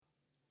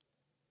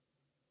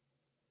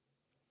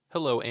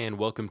Hello and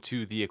welcome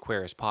to the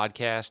Aquarius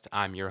Podcast.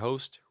 I'm your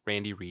host,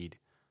 Randy Reed.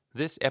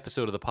 This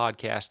episode of the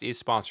podcast is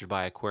sponsored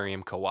by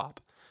Aquarium Co-op.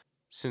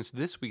 Since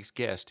this week's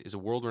guest is a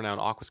world-renowned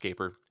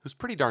aquascaper who's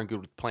pretty darn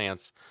good with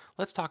plants,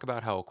 let's talk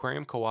about how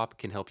Aquarium Co-op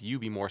can help you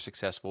be more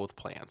successful with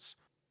plants.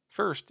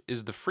 First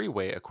is the free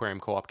way Aquarium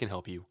Co-op can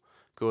help you.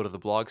 Go to the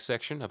blog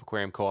section of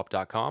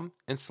aquariumcoop.com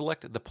and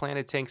select the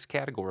Planted Tanks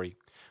category.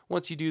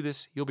 Once you do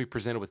this, you'll be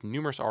presented with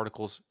numerous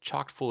articles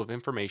chock full of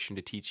information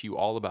to teach you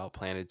all about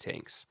planted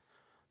tanks.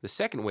 The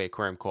second way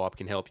Aquarium Co-op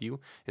can help you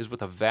is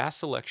with a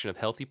vast selection of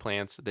healthy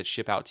plants that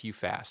ship out to you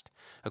fast.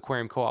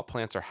 Aquarium Co-op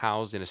plants are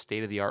housed in a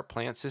state-of-the-art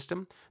plant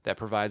system that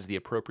provides the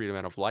appropriate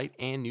amount of light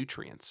and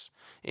nutrients.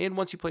 And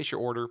once you place your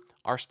order,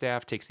 our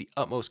staff takes the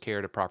utmost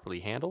care to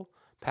properly handle,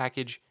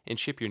 package, and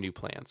ship your new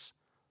plants.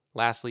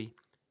 Lastly,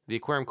 the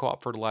Aquarium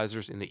Co-op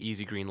fertilizers in the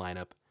Easy Green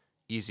lineup.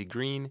 Easy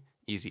Green,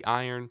 Easy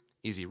Iron,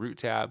 Easy Root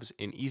Tabs,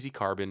 and Easy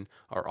Carbon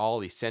are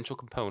all essential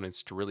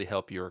components to really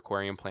help your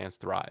aquarium plants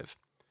thrive.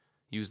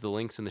 Use the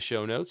links in the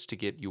show notes to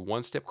get you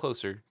one step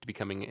closer to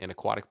becoming an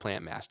aquatic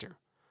plant master.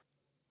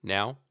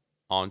 Now,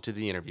 on to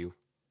the interview.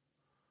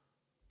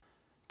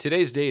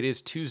 Today's date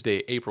is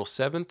Tuesday, April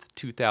 7th,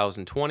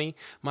 2020.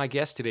 My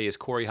guest today is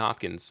Cory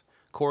Hopkins.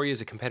 Cory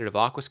is a competitive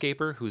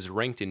aquascaper who's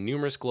ranked in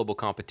numerous global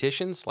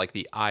competitions like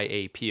the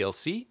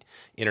IAPLC,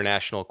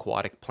 International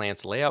Aquatic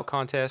Plants Layout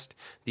Contest,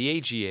 the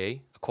AGA,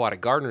 Aquatic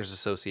Gardeners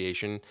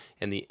Association,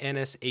 and the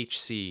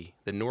NSHC,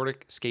 the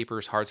Nordic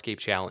Scapers Hardscape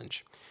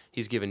Challenge.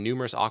 He's given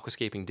numerous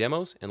aquascaping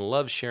demos and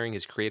loves sharing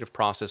his creative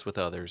process with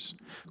others.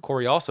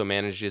 Cory also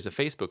manages a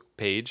Facebook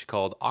page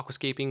called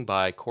Aquascaping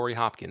by Cory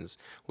Hopkins,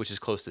 which is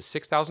close to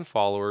 6,000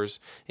 followers,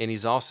 and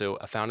he's also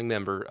a founding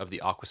member of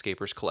the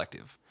Aquascapers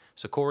Collective.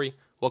 So Cory,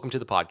 welcome to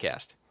the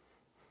podcast.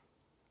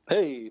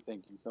 Hey,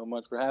 thank you so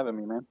much for having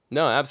me, man.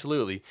 No,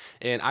 absolutely.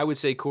 And I would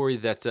say, Cory,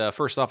 that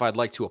first off, I'd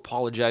like to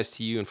apologize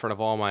to you in front of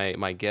all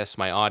my guests,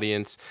 my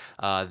audience,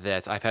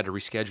 that I've had to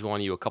reschedule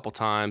on you a couple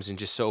times. And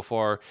just so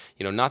far,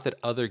 not that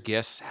other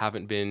guests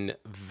haven't been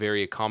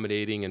very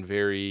accommodating and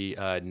very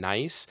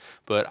nice,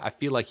 but I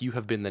feel like you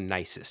have been the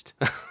nicest.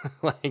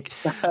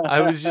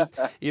 I was just,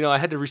 I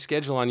had to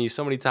reschedule on you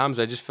so many times.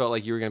 I just felt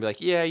like you were going to be like,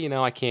 yeah,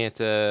 I can't,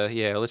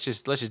 let's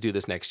just do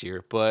this next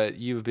year. But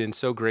you've been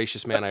so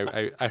gracious, man.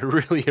 I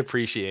really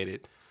appreciate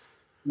it.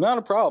 Not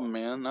a problem,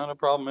 man. Not a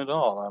problem at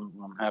all.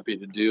 I'm happy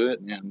to do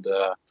it, and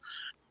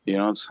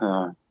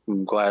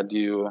I'm glad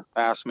you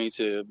asked me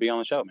to be on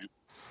the show, man.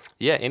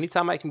 Yeah,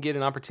 anytime I can get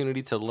an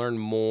opportunity to learn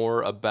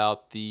more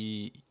about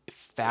the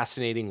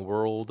fascinating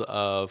world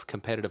of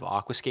competitive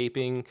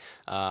aquascaping,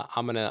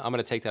 I'm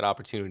gonna take that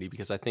opportunity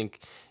because I think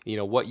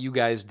what you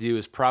guys do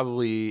is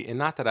probably, and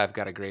not that I've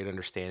got a great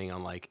understanding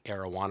on like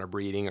arowana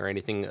breeding or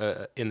anything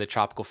in the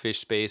tropical fish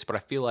space, but I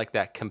feel like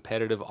that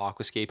competitive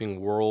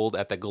aquascaping world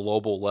at the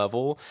global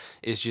level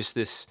is just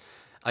this.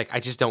 Like,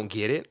 I just don't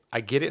get it. I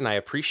get it and I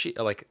appreciate,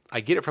 I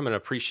get it from an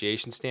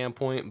appreciation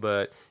standpoint,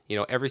 but,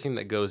 everything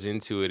that goes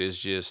into it is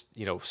just,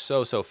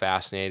 so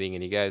fascinating.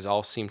 And you guys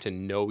all seem to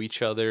know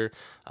each other.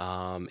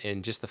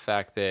 And just the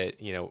fact that,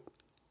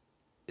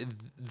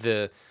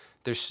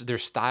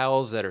 there's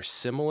styles that are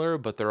similar,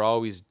 but they're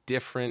always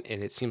different.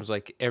 And it seems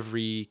like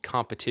every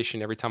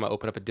competition, every time I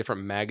open up a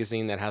different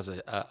magazine that has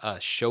a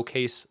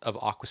showcase of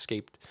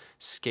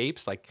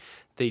aquascapes, like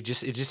it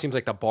just seems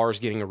like the bar is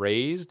getting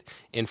raised.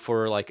 And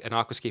for like an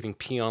aquascaping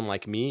peon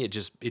like me, it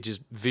just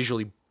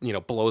visually,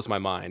 blows my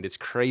mind. It's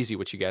crazy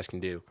what you guys can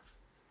do.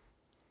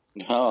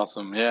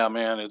 Awesome. Yeah,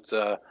 man. It's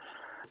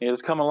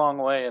come a long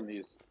way in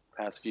these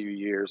past few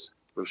years,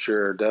 for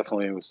sure.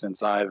 Definitely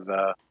since I've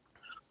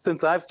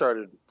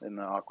started in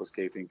the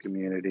aquascaping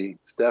community,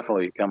 it's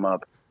definitely come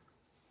up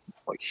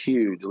like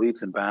huge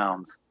leaps and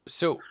bounds.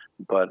 So,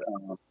 but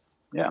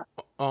yeah.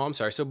 Oh, I'm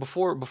sorry. So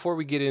before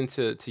we get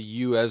into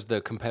you as the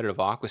competitive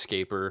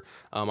aquascaper,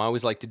 I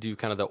always like to do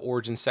kind of the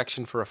origin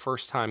section for a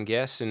first time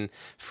guest. And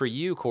for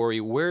you, Cory,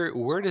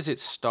 where does it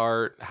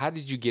start? How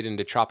did you get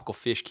into tropical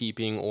fish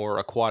keeping or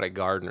aquatic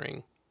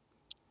gardening?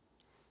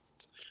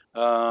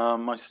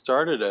 I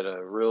started at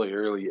a really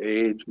early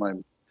age.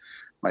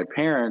 My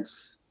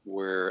parents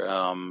were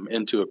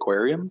into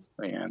aquariums,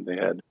 and they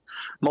had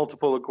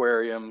multiple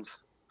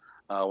aquariums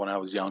when I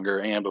was younger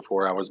and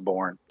before I was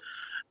born.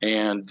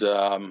 And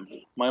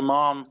my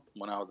mom,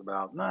 when I was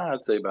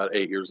I'd say about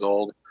 8 years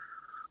old,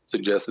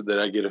 suggested that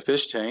I get a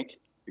fish tank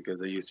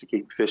because I used to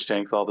keep fish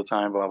tanks all the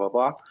time, blah, blah,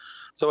 blah.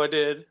 So I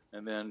did.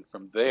 And then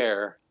from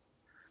there,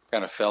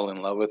 kind of fell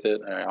in love with it.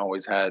 I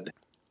always had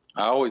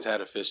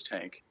a fish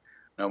tank,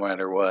 no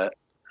matter what.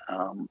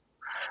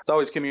 It's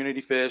always community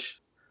fish.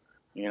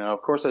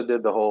 Of course I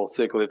did the whole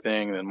cichlid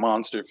thing, the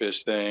monster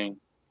fish thing.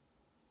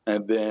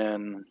 And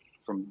then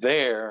from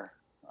there,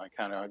 I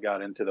kind of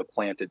got into the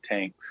planted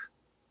tanks.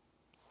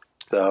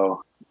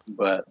 So,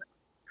 but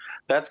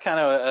that's kind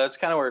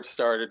of where it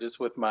started, just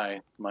with my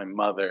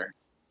mother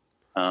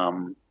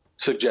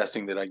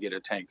suggesting that I get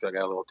a tank. So I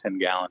got a little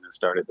 10-gallon and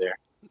started there.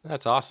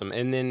 That's awesome.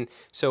 And then,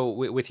 so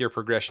with your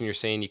progression, you're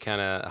saying you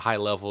kind of high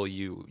level,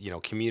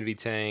 community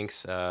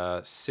tanks,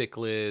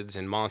 cichlids,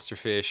 and monster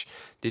fish.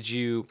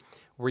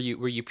 were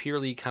you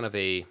purely kind of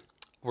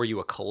were you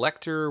a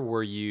collector?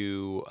 Were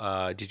you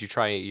did you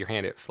try your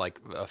hand at like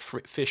a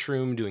fish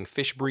room doing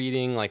fish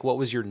breeding? Like what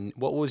was your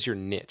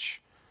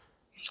niche?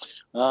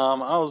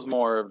 I was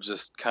more of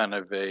just kind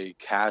of a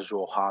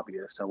casual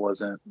hobbyist. I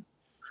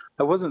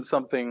wasn't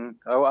something.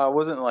 I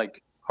wasn't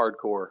like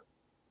hardcore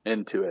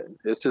into it.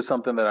 It's just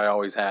something that I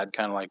always had,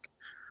 kind of like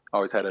I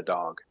always had a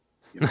dog.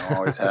 You know,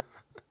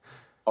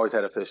 always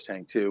had a fish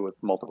tank too with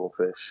multiple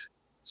fish.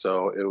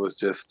 So it was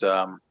just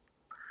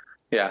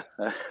yeah.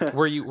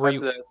 Were That's you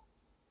it.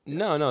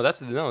 Yeah. No,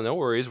 that's no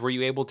worries. Were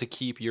you able to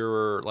keep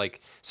your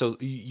like so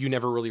you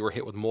never really were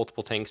hit with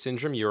multiple tank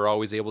syndrome? You were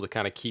always able to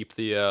kind of keep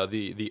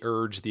the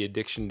urge, the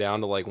addiction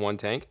down to like one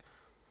tank?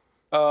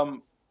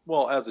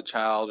 Well, as a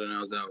child and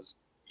as I was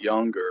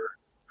younger,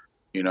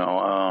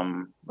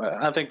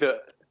 I think the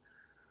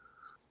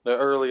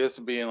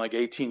earliest being like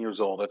 18 years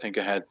old, I think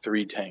I had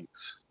 3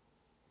 tanks.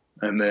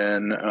 And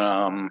then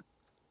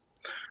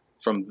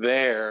from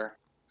there,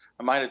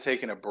 I might have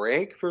taken a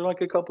break for like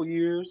a couple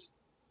years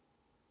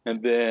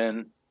and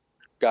then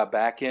got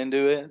back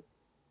into it.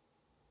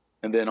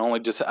 And then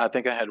I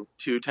think I had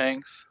 2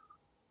 tanks.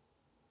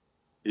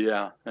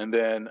 Yeah. And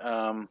then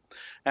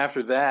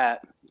after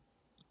that,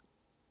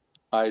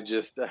 I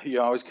just, I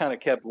always kind of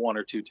kept 1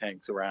 or 2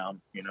 tanks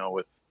around,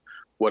 with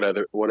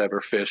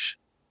whatever fish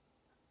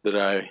that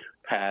I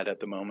had at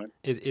the moment.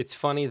 It's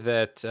funny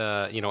that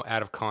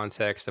out of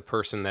context, a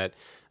person that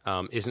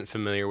isn't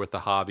familiar with the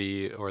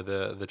hobby or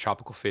the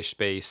tropical fish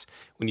space,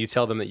 when you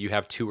tell them that you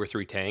have 2 or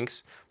 3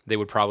 tanks, they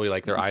would probably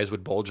like their eyes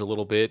would bulge a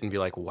little bit and be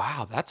like,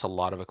 "Wow, that's a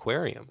lot of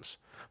aquariums."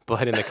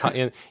 But in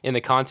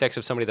the context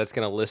of somebody that's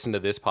going to listen to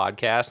this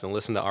podcast and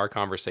listen to our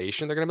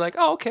conversation, they're going to be like,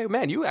 "Oh, okay,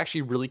 man, you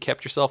actually really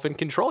kept yourself in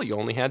control. You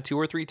only had 2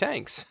 or 3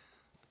 tanks."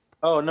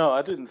 Oh no,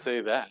 I didn't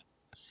say that.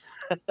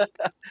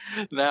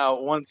 Now,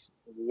 once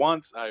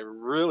I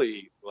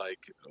really like,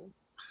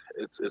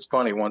 it's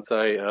funny. Once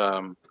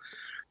I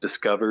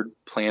discovered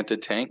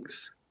planted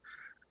tanks,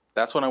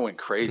 that's when I went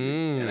crazy.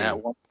 And Hmm,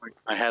 at one point,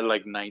 I had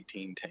like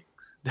 19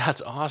 tanks.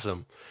 that's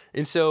awesome.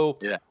 And so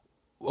Yeah.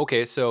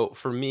 okay, so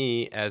for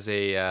me, as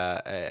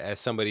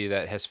somebody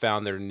that has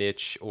found their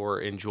niche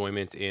or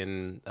enjoyment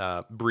in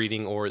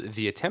breeding or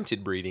the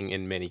attempted breeding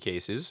in many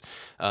cases,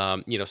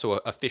 so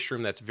a fish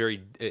room that's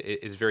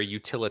is very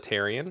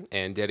utilitarian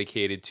and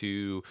dedicated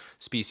to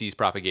species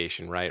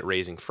propagation, right?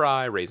 Raising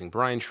fry, raising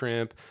brine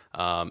shrimp,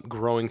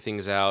 growing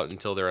things out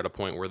until they're at a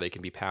point where they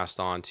can be passed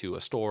on to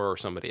a store or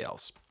somebody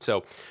else.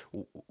 So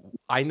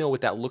I know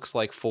what that looks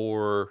like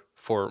for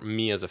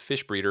me as a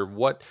fish breeder.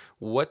 What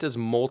does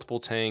multiple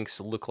tanks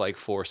look like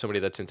for somebody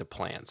that's into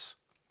plants?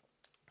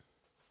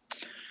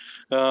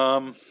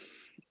 Um,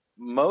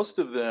 Most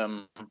of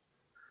them,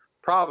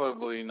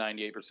 probably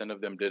 98% of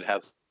them, did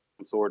have some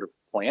sort of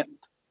plant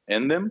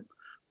in them.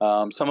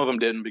 Some of them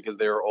didn't because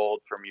they were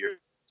old from years,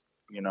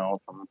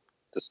 from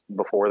just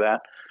before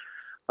that.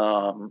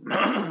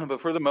 But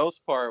for the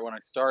most part, when I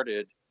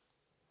started,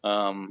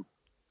 um,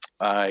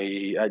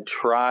 I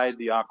tried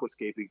the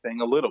aquascaping thing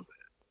a little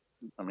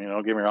bit. I mean,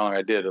 don't get me wrong,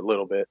 I did a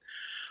little bit,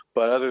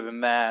 but other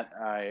than that,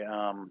 I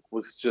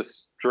was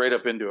just straight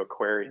up into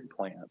aquarium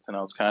plants, and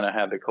I was kind of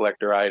had the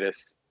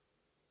collectoritis,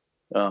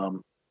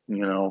 um,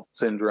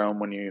 syndrome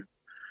when you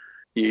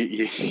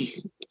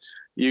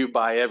you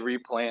buy every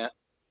plant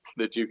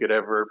that you could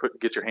ever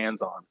get your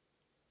hands on,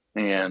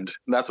 and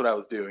that's what I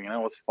was doing, and I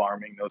was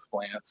farming those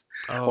plants.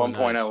 At Oh, one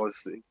point, I nice.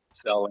 was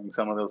selling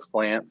some of those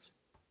plants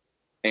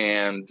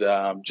and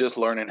just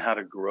learning how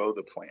to grow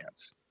the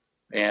plants.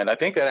 And I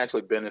think that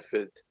actually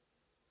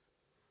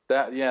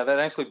that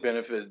actually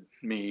benefited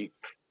me,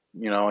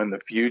 in the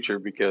future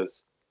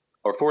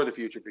for the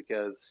future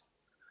because,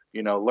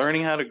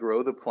 learning how to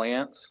grow the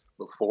plants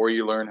before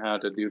you learn how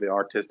to do the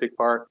artistic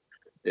part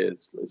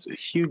it's a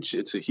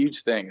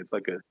huge thing. It's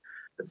like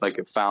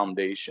a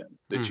foundation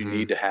that you Hmm.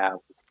 need to have,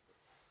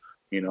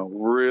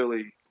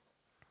 really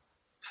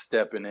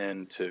stepping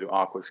into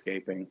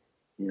aquascaping.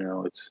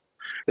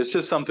 It's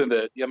just something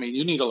that, I mean,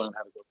 you need to learn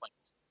how to grow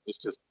plants.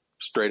 It's just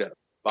straight up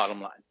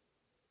bottom line.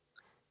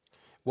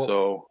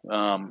 Well,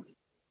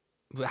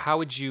 So, how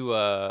would you?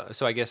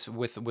 So I guess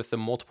with the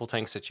multiple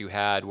tanks that you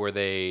had, were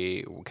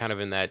they kind of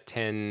in that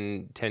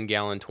 10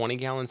 gallon, 20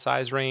 gallon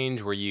size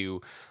range? Were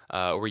you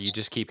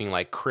just keeping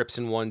like crypts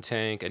in one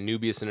tank,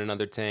 anubias in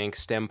another tank,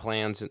 stem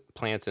plants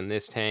in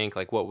this tank?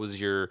 Like, what was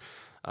your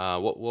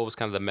what was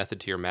kind of the method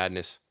to your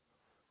madness?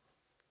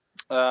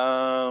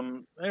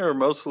 they were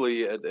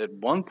mostly at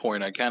one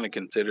point. I kind of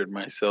considered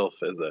myself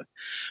as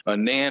a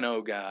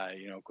nano guy,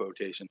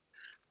 quotation.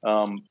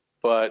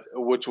 But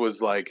which was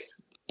like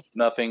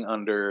nothing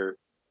under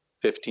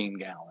 15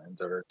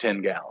 gallons or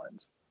 10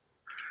 gallons,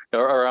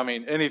 or I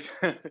mean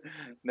anything.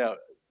 No,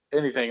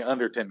 anything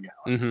under 10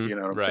 gallons.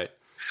 Mm-hmm. Right.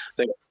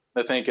 So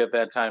I think at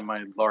that time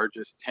my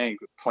largest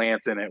tank with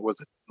plants in it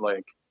was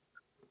like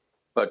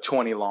a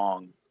 20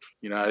 long.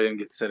 I didn't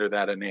consider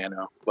that a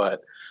nano,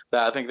 but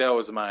I think that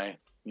was my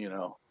you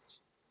know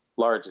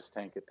largest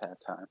tank at that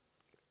time.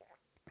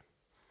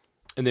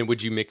 And then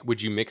would you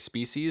mix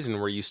species, and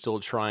were you still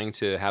trying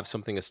to have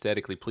something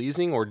aesthetically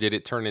pleasing, or did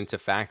it turn into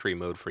factory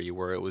mode for you,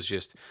 where it was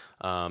just,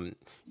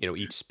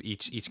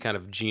 each kind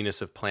of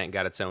genus of plant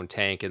got its own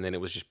tank, and then it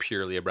was just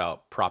purely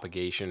about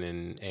propagation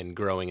and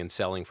growing and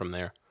selling from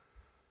there?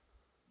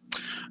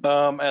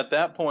 At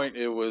that point,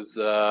 it was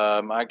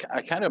I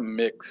kind of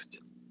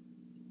mixed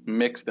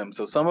them.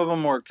 So some of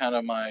them were kind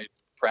of my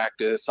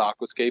practice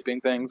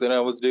aquascaping things that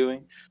I was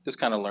doing, just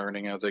kind of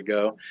learning as I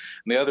go. And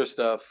the other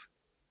stuff,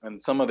 and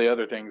some of the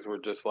other things were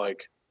just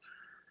like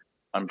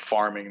I'm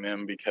farming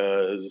them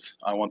because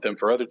I want them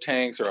for other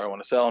tanks, or I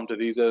want to sell them to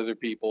these other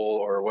people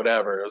or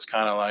whatever. It was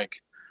kind of like,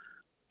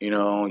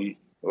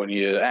 when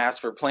you ask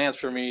for plants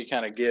for me, you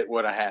kind of get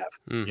what I have,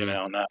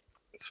 Mm-hmm. not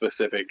a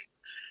specific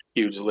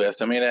huge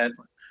list. I mean, at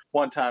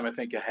one time, I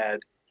think I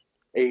had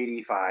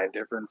 85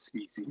 different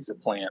species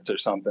of plants or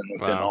something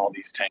within Wow. all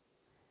these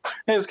tanks.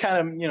 And it was kind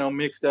of,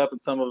 mixed up,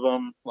 and some of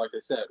them, like I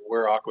said,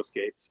 were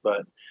aquascapes,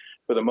 but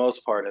for the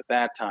most part at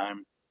that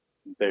time,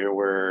 there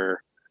were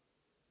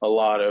a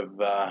lot of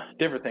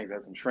different things. I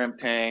had some shrimp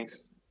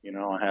tanks,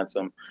 I had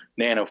some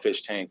nano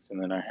fish tanks, and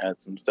then I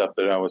had some stuff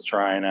that I was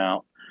trying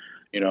out,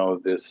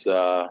 this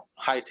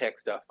high tech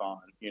stuff on,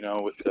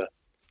 with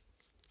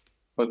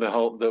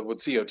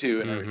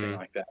CO2 and everything Mm-hmm.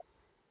 like that.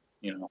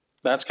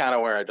 That's kind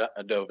of where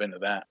I dove into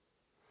that.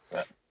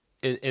 But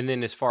And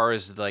then as far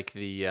as like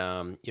the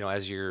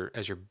as you're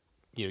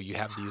you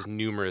have these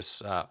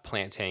numerous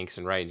plant tanks,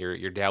 and right, and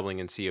you're dabbling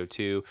in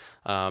CO2.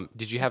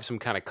 Did you have some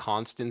kind of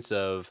constants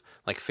of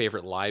like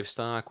favorite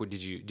livestock? Or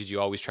did you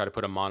always try to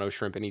put a mono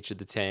shrimp in each of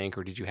the tank,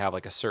 or did you have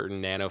like a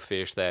certain nano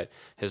fish that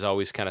has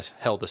always kind of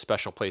held a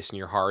special place in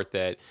your heart,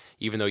 that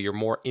even though you're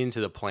more into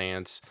the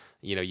plants,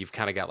 you've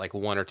kind of got like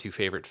one or two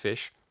favorite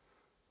fish?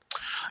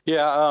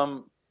 yeah,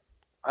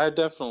 I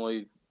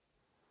definitely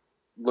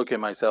look at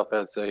myself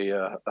as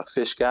a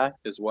fish guy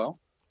as well.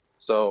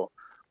 So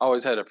I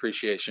always had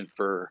appreciation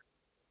for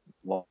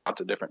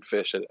lots of different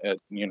fish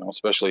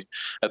especially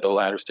at the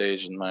latter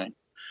stage in my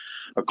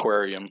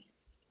aquarium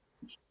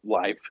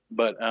life.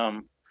 But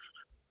I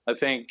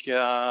think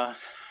a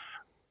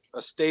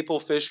staple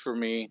fish for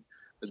me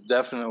is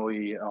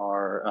definitely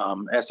our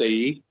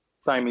SAE,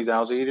 Siamese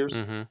algae eaters.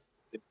 Mm-hmm.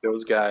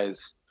 Those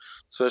guys,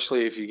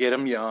 especially if you get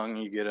them young,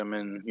 you get them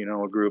in,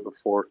 a group of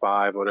 4 or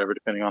 5, whatever,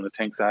 depending on the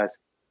tank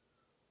size,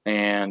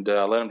 and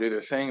let them do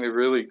their thing. They're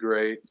really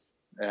great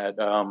at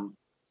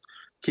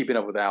keeping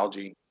up with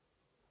algae,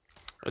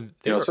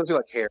 They're especially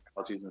like hair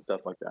algae and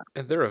stuff like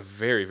that. they're a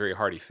very, very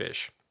hardy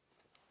fish.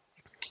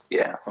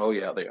 Yeah. Oh,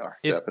 yeah, they are.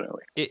 It's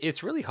Definitely.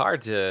 it's really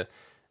hard to,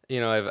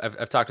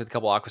 I've talked with a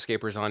couple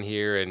aquascapers on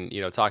here, and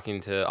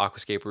talking to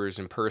aquascapers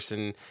in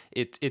person,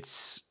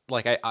 it's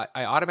like I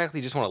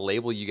automatically just want to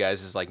label you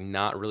guys as like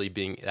not really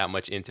being that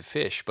much into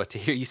fish. But to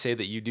hear you say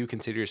that you do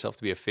consider yourself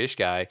to be a fish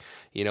guy,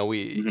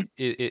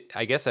 Mhm.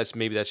 I guess that's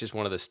just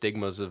one of the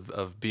stigmas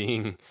of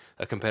being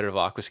a competitive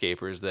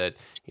aquascaper, is that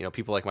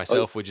people like Oh,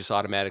 myself would just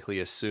automatically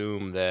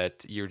assume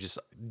that you're just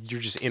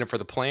in it for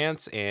the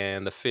plants,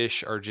 and the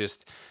fish are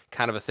just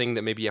kind of a thing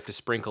that maybe you have to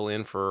sprinkle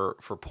in for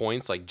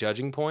points, like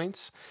judging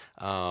points.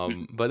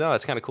 mhm. But no,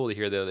 it's kind of cool to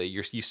hear though that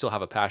you still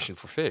have a passion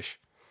for fish.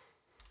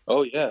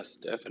 Oh, yes,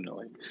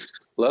 definitely.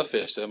 Love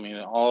fish. I mean,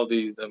 all of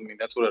these. I mean,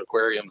 that's what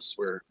aquariums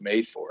were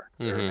made for.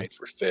 They were Mm-hmm. made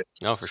for fish.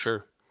 Oh, for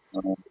sure.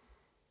 Um,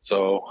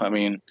 So, I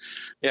mean,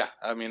 yeah,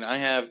 I mean, I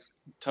have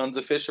tons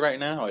of fish right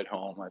now at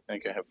home. I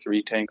think I have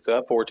 3 tanks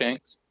up, 4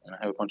 tanks, and I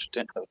have a bunch of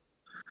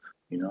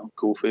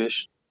cool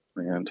fish,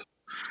 and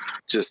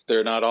just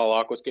they're not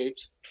all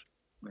aquascapes,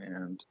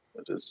 and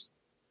it is,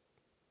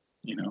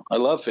 I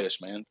love fish,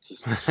 man. It's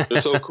just, they're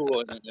so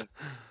cool, and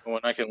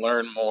when I can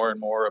learn more and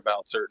more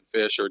about certain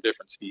fish or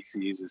different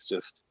species, it's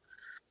just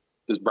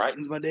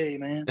brightens my day,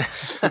 man.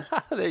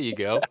 There you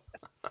go.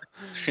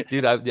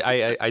 Dude,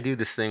 I do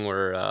this thing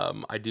where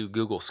I do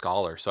Google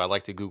Scholar. So I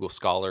like to Google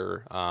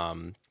Scholar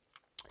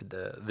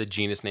the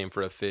genus name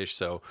for a fish.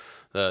 So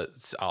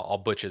I'll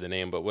butcher the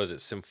name, but was it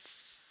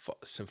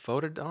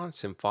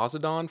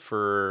symphosodon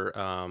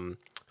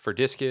for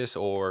discus,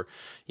 or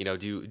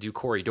do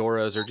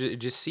Corydoras, or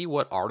just see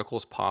what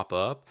articles pop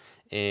up.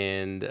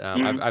 And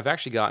Mhm. I've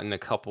actually gotten a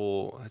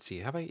couple. Let's see,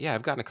 have I? Yeah,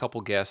 I've gotten a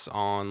couple guests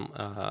on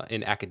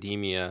in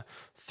academia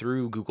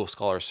through Google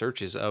Scholar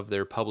searches of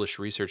their published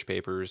research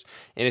papers,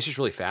 and it's just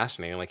really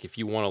fascinating. Like, if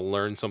you want to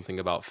learn something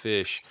about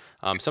fish,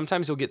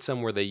 sometimes you'll get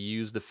some where they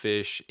use the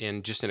fish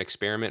in just an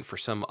experiment for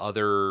some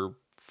other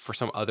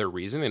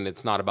reason, and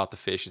it's not about the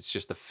fish. It's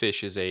just the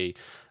fish is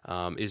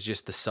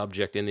just the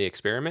subject in the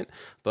experiment.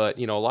 But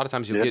a lot of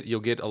times you'll Yeah.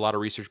 get a lot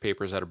of research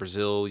papers out of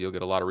Brazil. You'll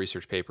get a lot of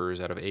research papers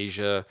out of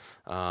Asia,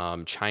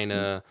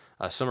 China.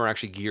 Some are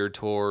actually geared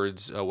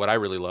towards what I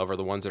really love are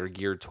the ones that are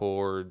geared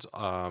towards.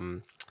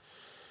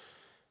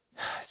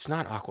 It's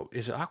not aqua.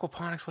 Is it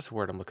aquaponics? What's the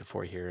word I'm looking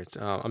for here?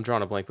 I'm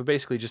drawing a blank, but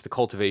basically just the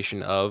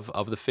cultivation of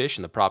the fish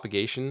and the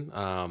propagation.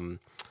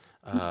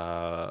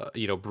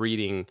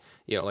 Breeding,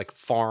 like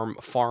farm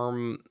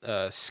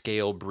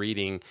scale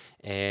breeding,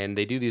 and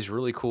they do these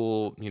really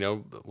cool,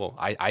 well,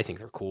 I think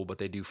they're cool, but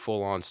they do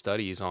full on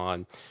studies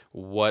on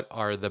what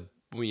are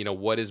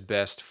what is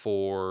best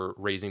for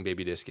raising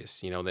baby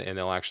discus, and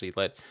they'll actually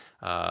let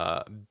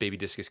baby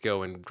discus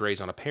go and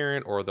graze on a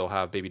parent, or they'll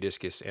have baby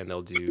discus and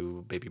they'll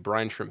do baby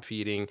brine shrimp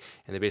feeding,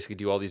 and they basically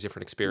do all these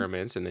different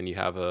experiments, and then you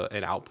have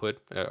an output,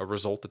 a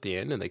result at the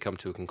end, and they come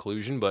to a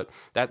conclusion. But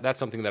that's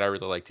something that I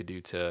really like to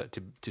do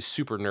to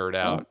super nerd Oh,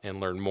 out and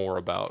learn more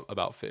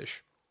about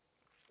fish.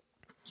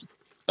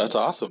 that's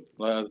awesome.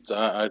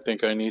 I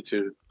think I need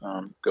to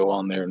go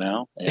on there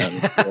now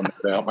and go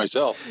nerd out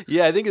myself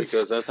Yeah, I think it's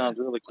because that sounds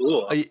really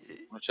cool. I uh,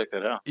 want to check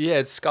that out. Yeah,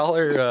 it's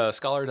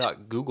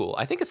scholar.google.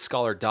 I think it's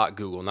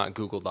scholar.google, not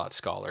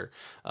google.scholar.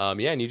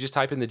 Yeah, and you just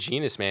type in the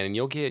genus, man, and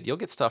you'll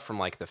get stuff from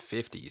like the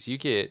 50s. You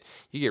get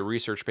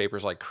research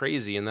papers like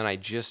crazy. And then I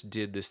just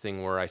did this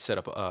thing where I set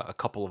up a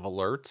couple of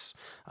alerts.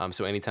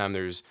 So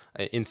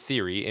in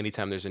theory,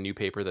 anytime there's a new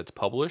paper that's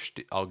published,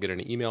 I'll get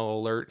an email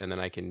alert, and then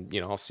I can,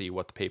 I'll see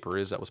what the paper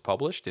is that was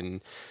published,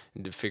 and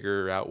to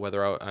figure out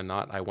whether or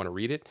not I want to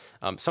read it.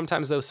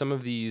 Sometimes though, some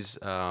of the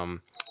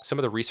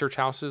research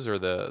houses, or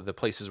the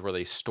places where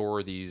they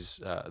store these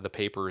the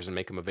papers and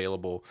make them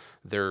available,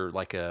 they're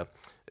like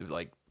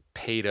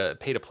pay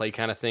to play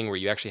kind of thing, where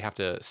you actually have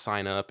to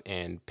sign up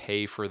and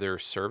pay for their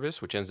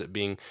service, which ends up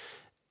being,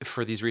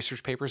 for these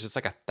research papers, it's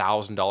like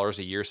 $1,000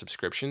 a year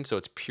subscription. So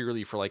it's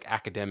purely for like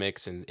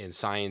academics and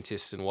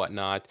scientists and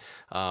whatnot.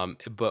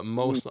 But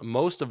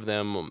most of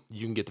them,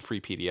 you can get the free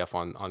PDF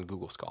on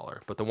Google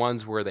Scholar. But the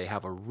ones where they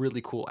have a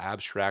really cool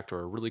abstract or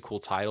a really cool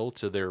title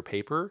to their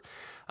paper,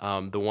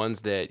 the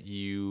ones that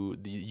you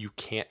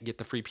can't get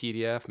the free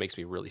PDF, makes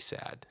me really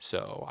sad.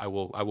 So I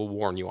will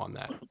warn you on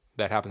that.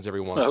 That happens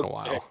every once in a Okay.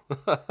 while.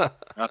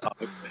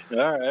 Okay.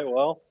 All right.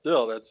 Well,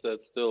 still, that's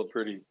still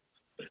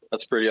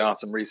that's a pretty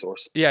awesome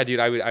resource. Yeah, dude,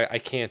 I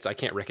can't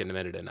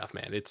recommend it enough,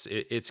 man.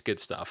 It's good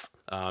stuff,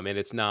 and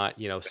it's not,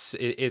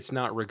 it's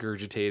not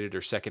regurgitated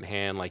or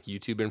secondhand like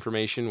YouTube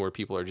information, where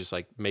people are just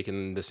like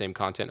making the same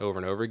content over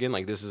and over again.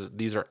 Like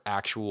these are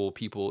actual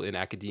people in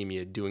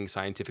academia doing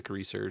scientific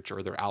research,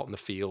 or they're out in the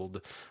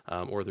field,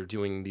 or they're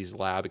doing these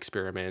lab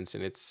experiments,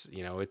 and it's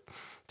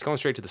going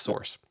straight to the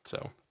source.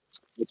 So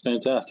It's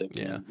fantastic.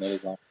 yeah. Man. That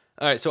is awesome.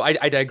 All right, so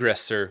I digress,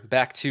 sir.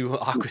 Back to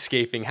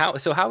aquascaping.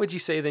 How would you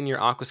say then your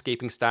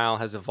aquascaping style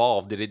has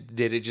evolved? Did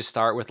it just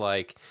start with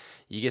like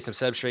you get some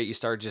substrate, you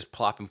start just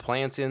plopping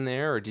plants in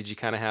there, or did you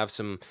kind of have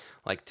some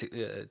like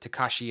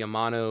Takashi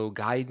Amano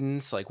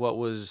guidance? Like what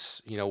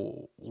was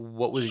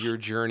your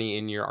journey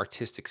in your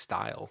artistic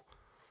style?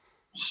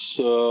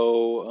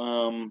 So,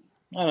 I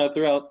don't know,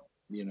 throughout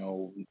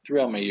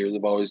my years,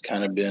 I've always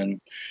kind of been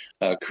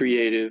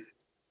creative,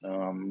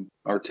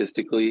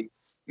 artistically,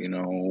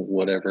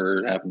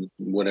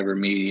 whatever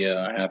media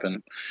I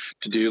happen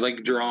to do,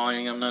 like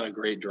drawing. I'm not a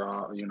great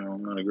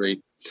I'm not a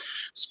great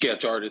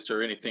sketch artist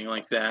or anything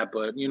like that,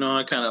 but,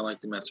 I kind of like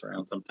to mess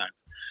around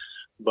sometimes.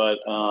 But,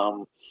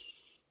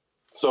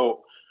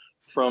 so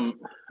from,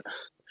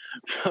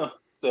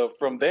 so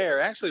from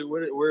there, actually,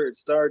 where it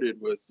started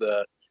was,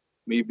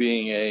 me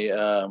being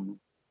a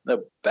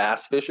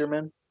bass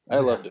fisherman. I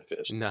love to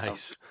fish. I'm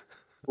Nice.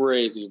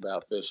 crazy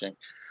about fishing.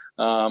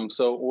 And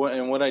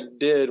what I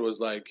did was,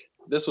 like,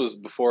 this was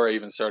before I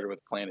even started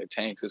with Planet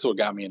Tanks. This is what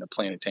got me into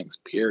Planet Tanks.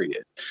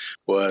 Period.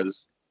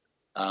 Was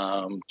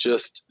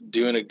just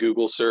doing a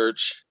Google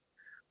search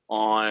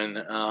on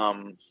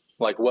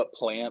like what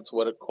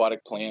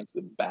aquatic plants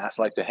the bass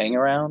like to hang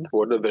around.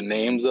 What are the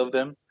names of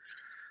them?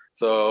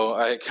 So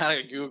I kind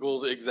of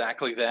Googled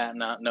exactly that,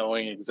 not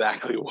knowing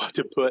exactly what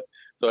to put.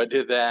 So I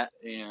did that,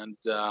 and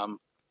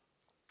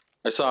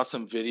I saw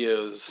some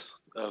videos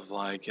of,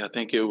 like, I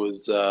think it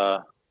was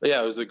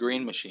it was the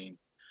Green Machine,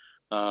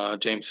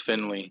 James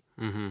Finley,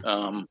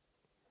 Mm-hmm.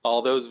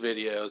 all those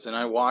videos, and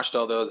I watched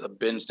all those. I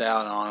binged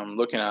out on them,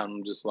 looking at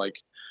them, just like,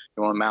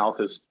 my mouth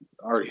has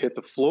already hit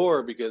the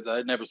floor because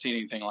I'd never seen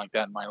anything like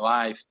that in my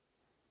life,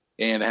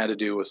 and it had to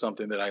do with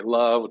something that I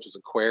love, which was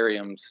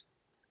aquariums.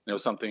 It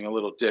was something a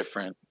little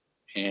different,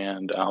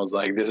 and I was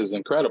like, "This is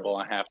incredible!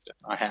 I have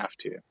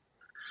to."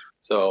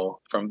 So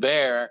from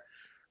there,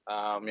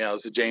 it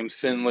was the James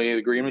Finley,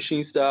 the Green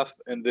Machine stuff,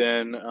 and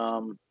then,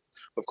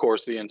 of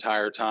course, the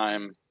entire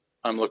time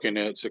I'm looking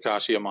at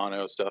Takashi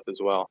Amano stuff as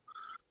well.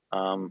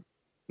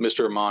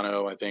 Mr.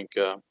 Amano, I think,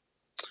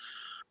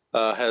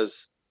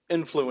 has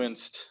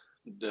influenced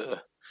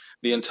the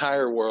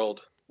entire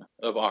world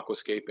of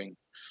aquascaping.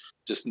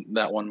 Just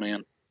that one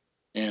man,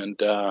 and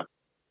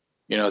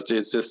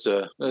it's just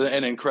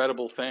an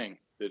incredible thing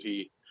that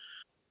he,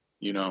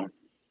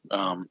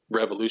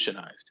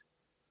 revolutionized.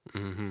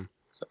 Mm-hmm.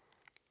 So,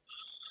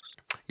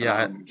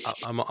 Yeah,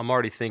 um, I'm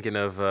already thinking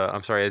of.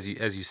 I'm sorry, as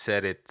you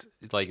said it,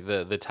 like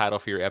the title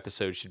for your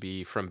episode should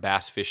be "From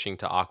Bass Fishing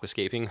to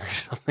Aquascaping" or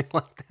something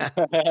like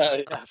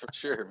that. yeah, for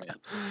sure, man.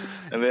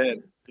 And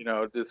then,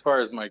 as far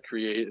as my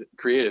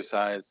creative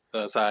side,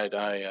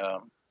 I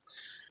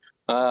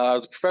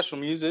was a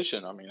professional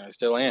musician. I mean, I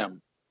still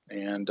am,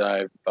 and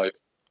I've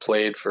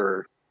played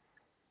for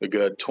a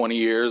good 20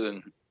 years,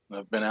 and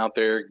I've been out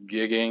there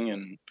gigging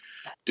and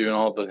doing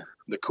all the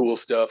cool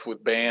stuff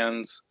with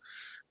bands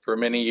for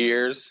many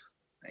years,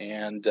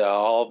 and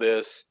all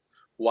this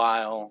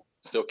while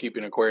still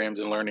keeping aquariums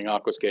and learning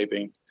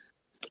aquascaping.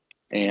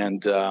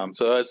 And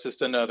so that's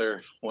just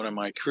another one of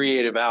my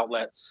creative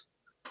outlets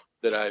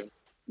that I've,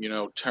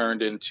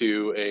 turned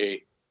into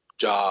a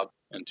job,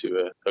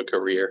 into a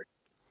career.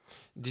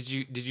 Did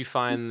you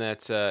find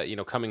that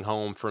coming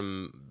home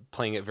from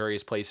playing at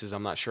various places?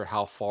 I'm not sure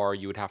how far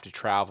you would have to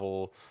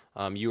travel.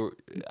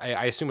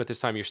 I assume at this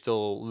time you're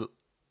still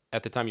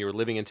at the time you were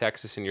living in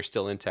Texas, and you're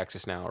still in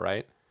Texas now,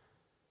 right?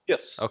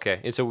 Yes.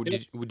 Okay. And so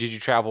Yep. did you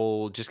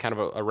travel just kind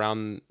of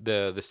around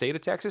the state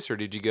of Texas, or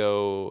did you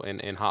go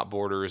and hop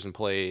borders and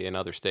play in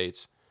other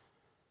states?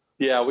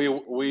 Yeah, we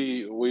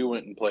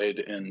went and played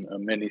in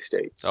many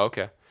states.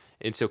 Okay.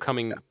 And so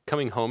coming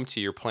home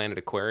to your Planet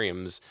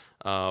Aquariums,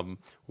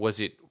 was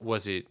it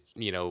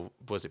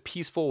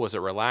peaceful? Was it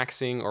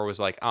relaxing, or was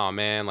it like, oh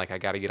man, like I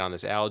got to get on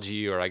this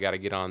algae, or I got to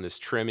get on this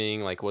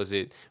trimming? Like was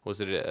it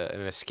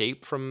an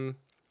escape from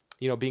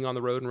being on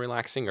the road and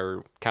relaxing,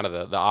 or kind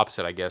of the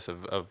opposite, I guess,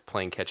 of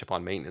playing catch up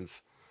on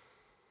maintenance?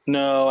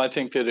 No, I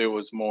think that it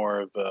was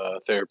more of a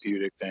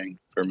therapeutic thing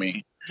for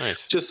me.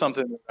 Nice. Just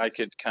something that I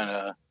could kind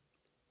of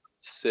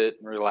sit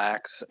and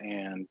relax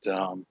and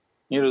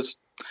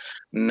just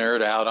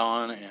nerd out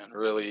on and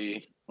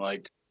really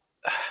like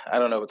I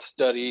don't know,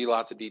 study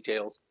lots of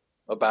details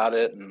about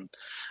it and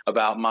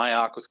about my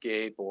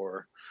aquascape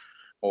or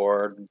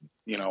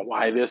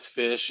why this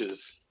fish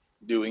is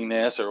doing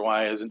this or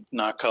why is it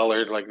not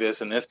colored like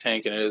this in this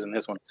tank and it is in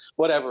this one,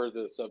 whatever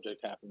the subject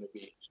happened to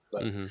be.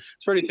 But Hmm.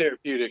 it's pretty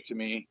therapeutic to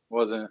me.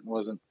 Wasn't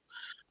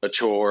a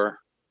chore,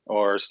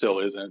 or still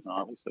isn't,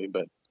 obviously,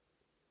 but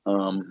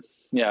um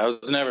yeah, it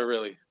was never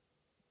really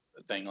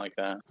a thing like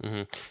that.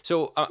 Hmm.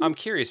 So I'm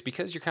curious,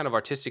 because you're kind of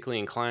artistically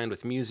inclined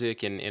with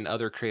music and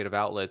other creative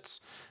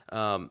outlets.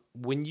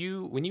 When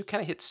you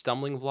kind of hit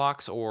stumbling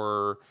blocks,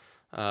 or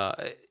uh,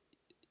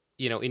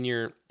 in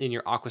your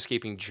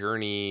aquascaping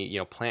journey,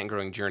 plant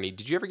growing journey,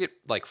 did you ever get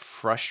like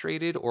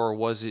frustrated, or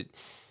was it?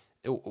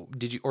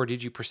 Did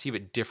you perceive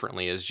it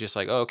differently as just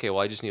like, oh, okay, well,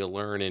 I just need to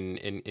learn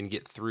and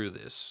get through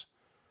this?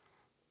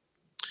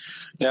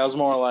 Yeah, it was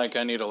more like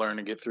I need to learn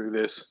to get through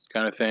this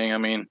kind of thing. I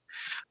mean,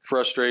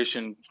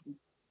 frustration,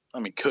 I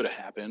mean, could have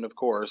happened, of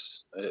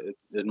course.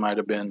 It might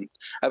have been.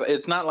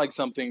 It's not like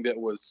something that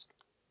was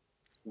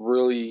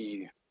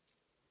really,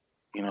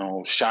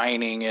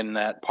 shining in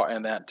that part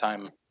in that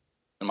time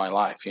in my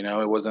life.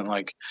 It wasn't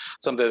like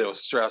something that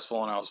was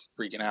stressful and I was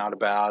freaking out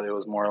about. It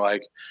was more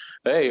like,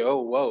 hey,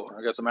 oh, whoa,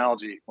 I got some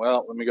algae.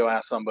 Well, let me go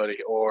ask somebody,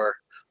 or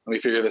let me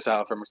figure this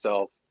out for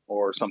myself,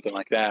 or something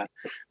like that.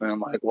 And I'm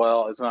like,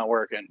 well, it's not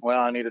working. Well,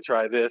 I need to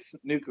try this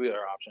nuclear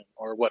option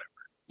or whatever,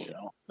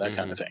 that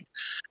kind Hmm. of thing.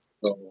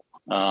 So,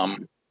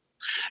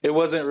 it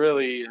wasn't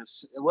really.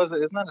 It's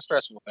not a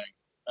stressful thing.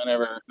 I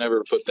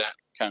never put that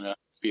kind of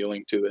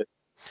feeling to it,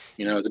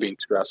 as being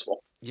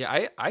stressful.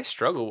 Yeah, I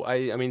struggle.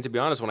 I mean, to be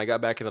honest, when I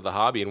got back into the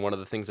hobby, and one of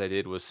the things I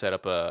did was set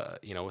up a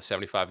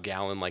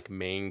 75-gallon like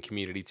main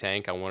community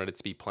tank. I wanted it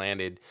to be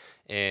planted,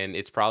 and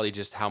it's probably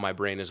just how my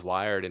brain is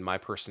wired and my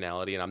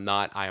personality. And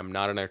I am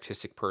not an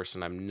artistic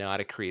person. I'm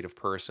not a creative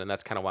person.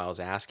 That's kind of why I was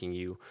asking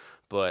you.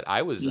 But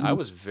I Mhm.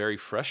 was very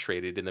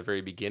frustrated in the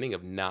very beginning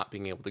of not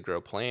being able to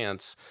grow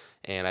plants.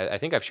 And I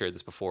think I've shared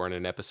this before in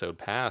an episode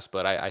past,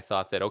 but I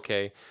thought that,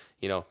 okay,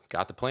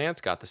 got the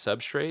plants, got the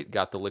substrate,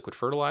 got the liquid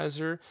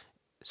fertilizer,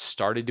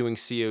 started doing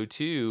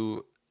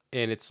CO2,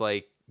 and it's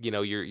like,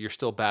 you're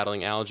still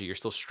battling algae, you're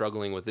still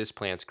struggling with this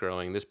plant's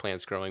growing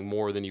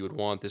more than you would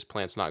want, this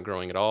plant's not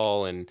growing at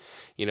all, and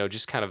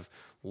just kind of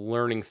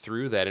learning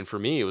through that. And for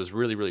me, it was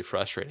really, really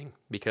frustrating,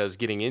 because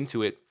getting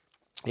into it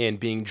and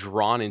being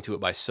drawn into it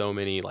by so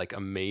many like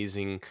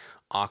amazing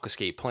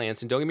aquascape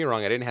plants. And don't get me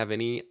wrong, I didn't have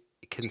any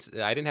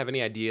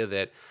idea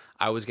that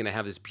I was going to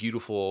have this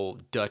beautiful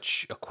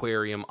Dutch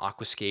aquarium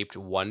aquascaped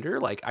wonder.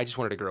 Like, I just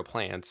wanted to grow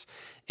plants,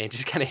 and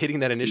just kind of hitting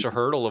that initial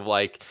hurdle of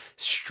like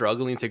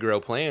struggling to grow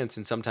plants,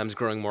 and sometimes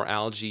growing more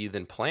algae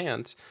than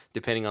plants,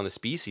 depending on the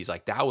species.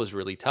 Like, that was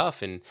really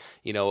tough. And,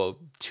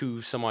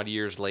 two some odd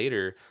years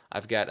later,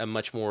 I've got a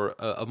much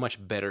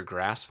better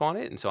grasp on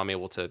it. And so I'm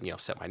able to,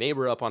 set my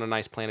neighbor up on a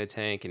nice planted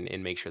tank,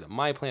 and make sure that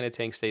my planted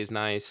tank stays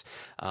nice.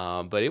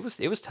 But it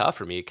was tough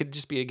for me. It could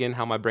just be, again,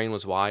 how my brain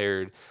was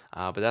wired.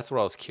 But that's what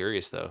I was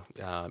curious, though.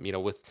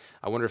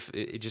 I wonder if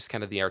it just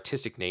kind of the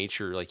artistic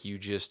nature, like you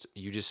just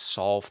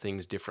solve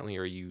things differently,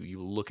 or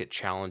you look at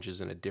challenges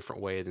in a different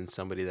way than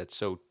somebody that's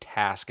so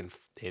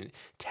and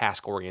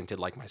task oriented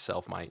like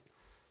myself might.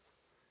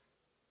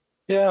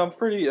 Yeah,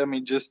 I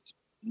mean, just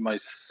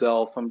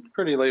myself. I'm a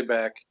pretty laid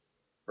back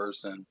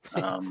person.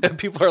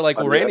 People are like,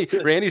 I well, mean,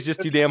 Randy's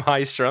just too damn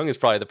high strung is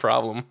probably the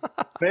problem.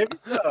 maybe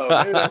so.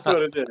 Maybe that's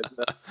what it is.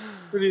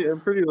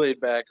 I'm pretty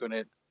laid back when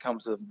it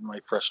comes to my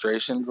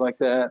frustrations like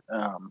that.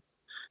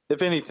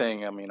 If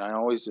anything, I mean, I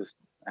always just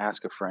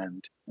ask a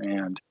friend,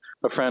 and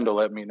a friend will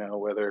let me know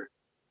whether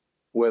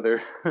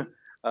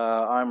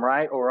I'm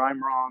right or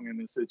I'm wrong in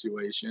this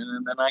situation,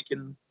 and then I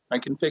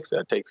can fix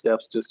it. Take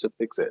steps just to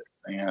fix it,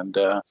 and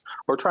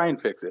or try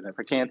and fix it. If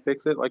I can't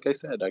fix it, like I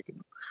said, I can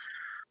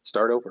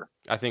start over.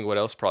 I think what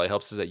else probably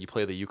helps is that you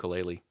play the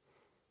ukulele.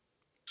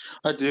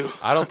 I do.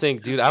 I don't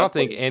think, dude, I I don't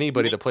think play.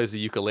 anybody that plays the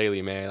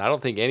ukulele, man, I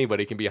don't think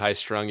anybody can be high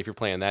strung if you're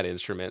playing that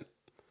instrument.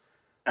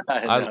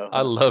 I I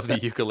know. love the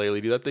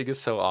ukulele, dude. That thing is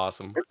so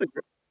awesome.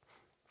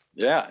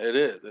 Yeah, it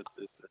is.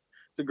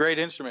 It's a great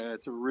instrument.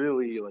 It's a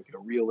really like a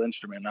real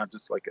instrument, not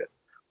just like a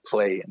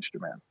play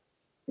instrument.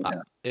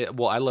 Yeah.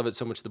 Well, I love it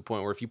so much to the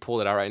point where if you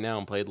pulled it out right now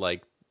and played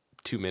like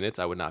 2 minutes,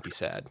 I would not be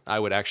sad. I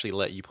would actually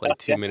let you play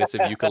 2 minutes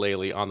of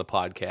ukulele on the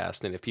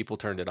podcast, and if people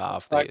turned it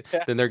off,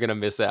 then they're gonna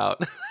miss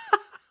out.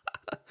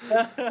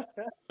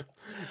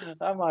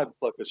 I might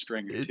pluck a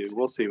string or two. It's,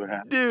 We'll see what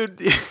happens.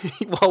 dude,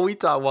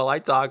 while I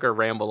talk or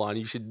ramble on,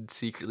 you should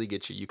secretly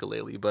get your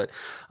ukulele. But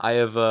I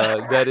have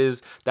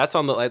that's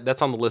on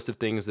the list of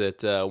things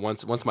that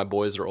once my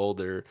boys are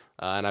older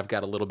and I've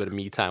got a little bit of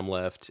me time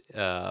left,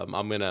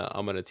 I'm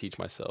gonna teach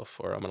myself,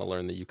 or I'm gonna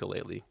learn the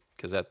ukulele,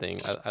 because that thing,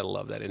 I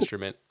love that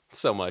instrument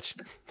so much.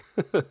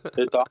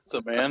 It's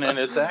awesome, man, and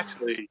it's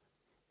actually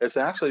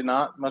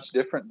not much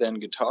different than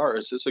guitar.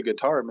 It's just a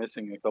guitar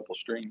missing a couple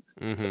strings.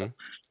 Mm-hmm. So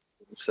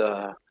it's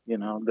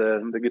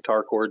the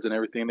guitar chords and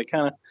everything, they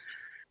kind of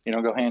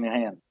go hand in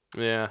hand.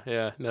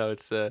 Yeah. No,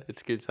 it's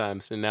good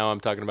times. And now I'm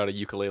talking about a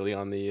ukulele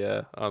on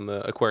the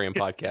aquarium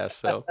podcast.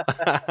 So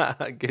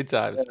good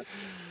times.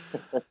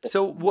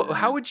 So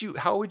how would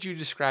you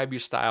describe your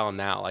style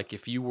now? Like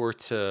if you were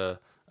to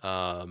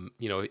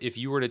if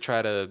you were to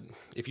try to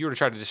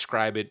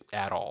describe it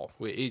at all,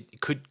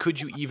 could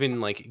you even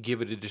like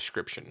give it a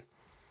description?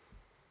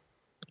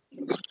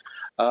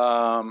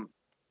 Um,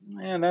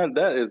 Man,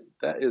 that is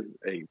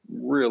a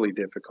really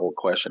difficult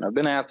question. I've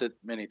been asked it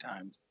many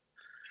times,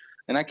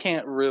 and I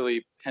can't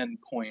really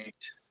pinpoint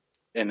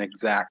an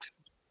exact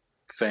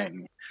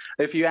thing.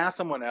 If you ask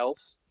someone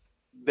else,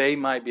 they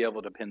might be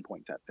able to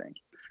pinpoint that thing,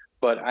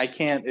 but I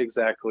can't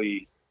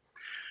exactly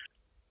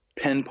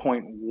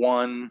pinpoint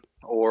one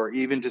or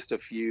even just a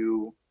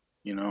few,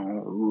 you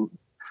know,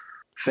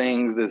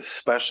 things that's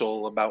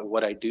special about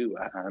what I do.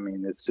 I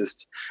mean, it's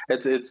just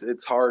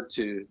it's hard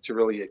to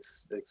really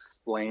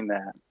explain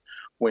that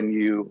when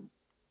you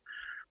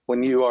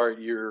are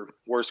your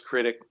worst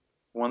critic,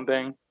 one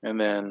thing,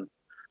 and then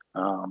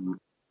um,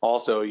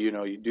 also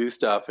you do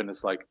stuff and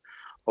it's like,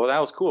 well, that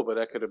was cool, but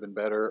that could have been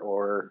better,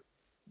 or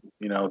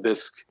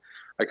this,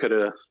 I could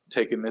have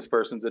taken this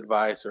person's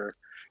advice or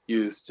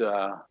used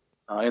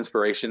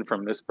inspiration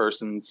from this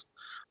person's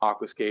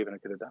aquascape and I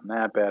could have done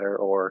that better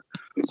or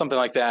something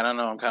like that. I don't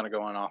know, I'm kind of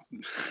going off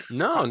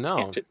No, on a no,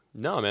 tangent,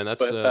 no, man.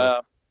 That's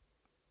but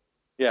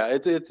yeah,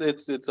 it's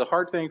a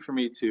hard thing for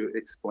me to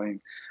explain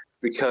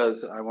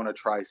because I want to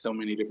try so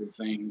many different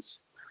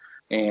things,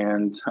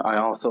 and I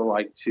also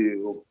like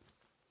to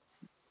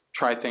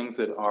try things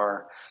that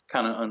are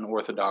kind of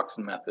unorthodox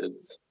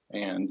methods.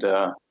 And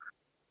I've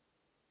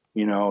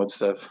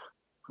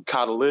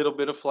caught a little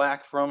bit of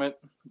flack from it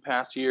in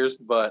past years,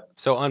 but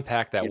so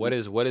unpack that. you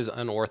know, What is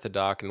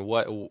unorthodox, and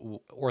what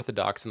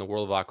orthodox in the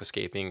world of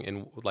aquascaping,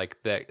 and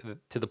like that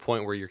to the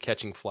point where you're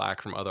catching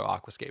flack from other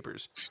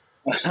aquascapers?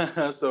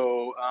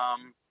 so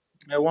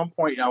at one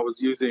point I was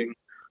using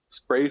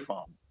spray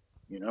foam.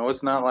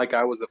 It's not like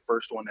I was the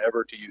first one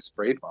ever to use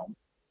spray foam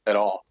at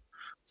all.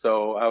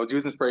 So I was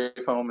using spray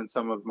foam in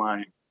some of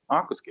my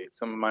aquascapes,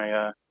 some of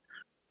my,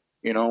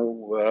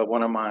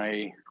 one of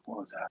my, what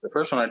was that? The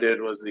first one I did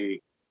was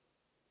it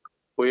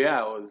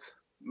was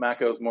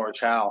Mako's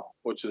Morichow,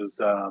 which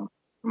is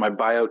my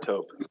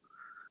biotope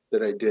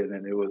that I did.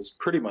 And it was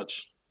pretty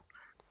much,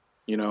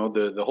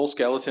 the whole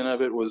skeleton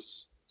of it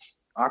was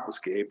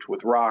aquascaped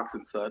with rocks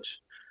and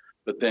such.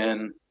 But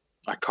then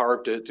I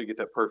carved it to get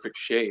that perfect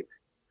shape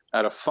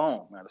out of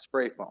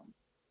spray foam.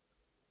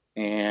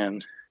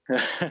 And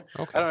I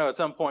don't know, at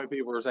some point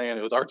people were saying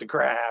it was arts and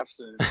crafts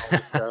and all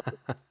this stuff.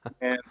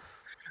 And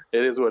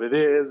it is what it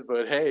is,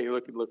 but hey,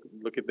 look at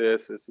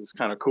this. This is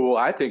kind of cool.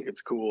 I think it's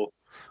cool,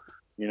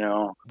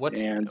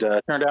 and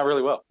turned out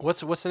really well.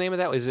 What's the name of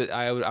that? Is it?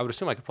 I would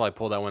assume I could probably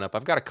pull that one up.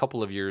 I've got a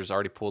couple of yours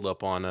already pulled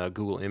up on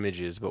Google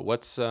Images, but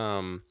what's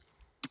the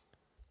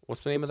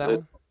name of that one?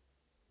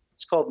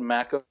 It's called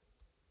Mako.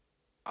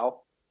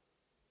 Oh,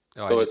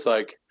 So it's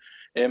like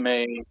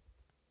M-A,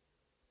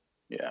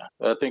 yeah,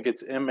 I think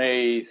it's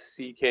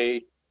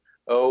M-A-C-K-O.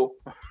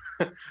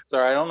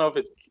 Sorry, I don't know if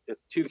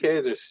it's two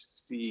K's or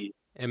C.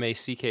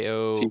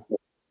 Mako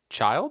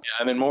child? Yeah,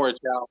 and then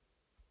Morichow.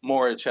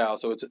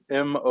 So it's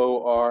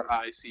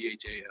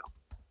Morichal.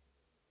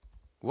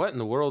 What in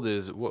the world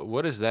is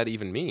what does that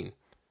even mean?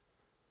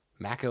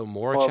 Mako Well,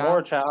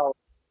 Morichow?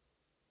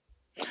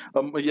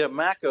 Morichow. Yeah,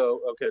 Mako.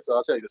 Okay, so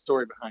I'll tell you the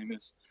story behind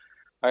this.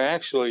 I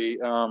actually,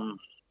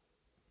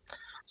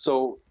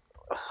 so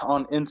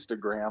on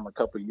Instagram a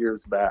couple of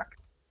years back,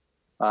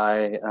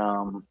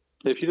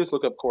 if you just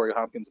look up Cory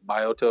Hopkins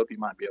biotope, you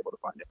might be able to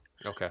find it.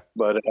 Okay.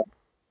 But a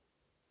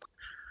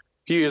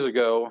few years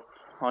ago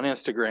on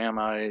Instagram,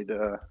 I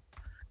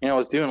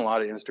was doing a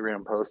lot of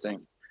Instagram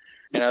posting,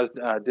 and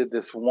I did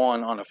this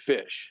one on a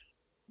fish.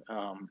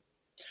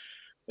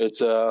 It's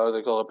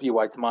they call it P.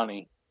 White's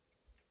money.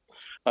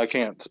 I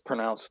can't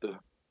pronounce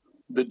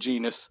the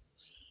genus,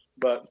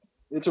 but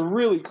it's a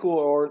really cool,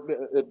 or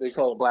they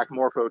call it black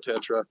morpho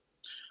tetra.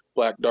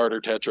 black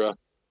darter tetra.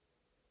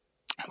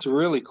 It's a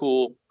really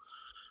cool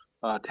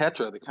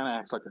tetra that kind of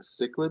acts like a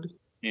cichlid.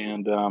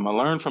 And I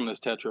learned from this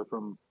tetra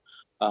from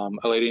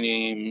a lady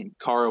named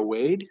Cara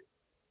Wade,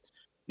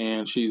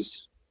 and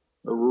she's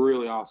a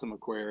really awesome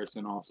aquarist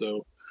and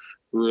also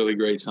really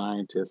great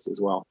scientist as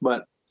well.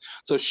 But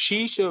so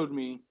she showed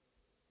me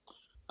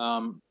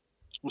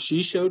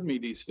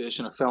these fish,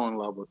 and I fell in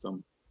love with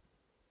them.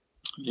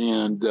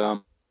 And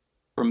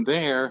from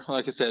there,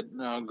 like I said,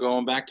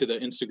 going back to the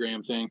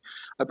Instagram thing,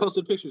 I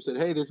posted pictures, said,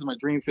 "Hey, this is my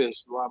dream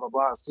fish." Blah blah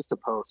blah. It's just a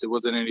post. It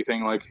wasn't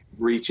anything like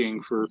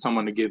reaching for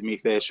someone to give me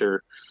fish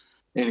or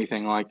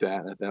anything like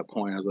that. At that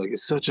point, I was like,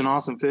 "It's such an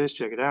awesome fish.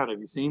 Check it out. Have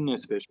you seen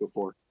this fish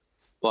before?"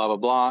 Blah blah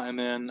blah. And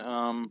then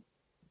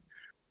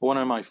one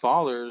of my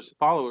followers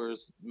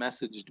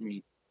messaged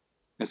me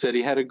and said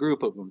he had a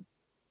group of them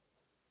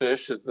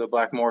fish, it's the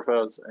black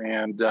morphos,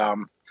 and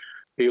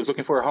he was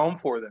looking for a home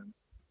for them.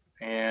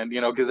 And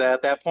because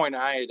at that point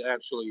I said,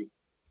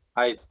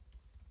 "Hey,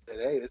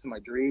 this is my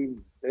dream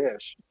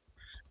fish,"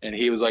 and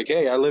he was like,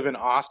 "Hey, I live in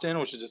Austin,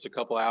 which is just a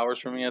couple hours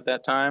from me at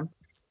that time."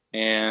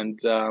 And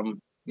a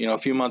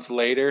few months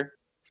later,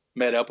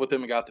 met up with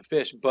him and got the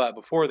fish. But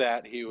before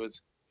that, he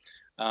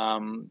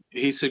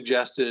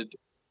suggested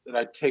that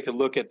I take a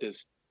look at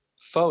this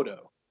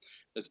photo.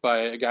 It's by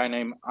a guy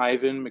named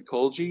Ivan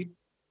Mikolji,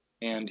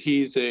 and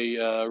he's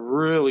a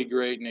really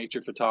great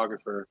nature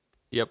photographer.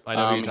 Yep, I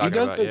know who you're He talking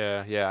does about.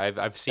 the Yeah,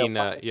 I've seen.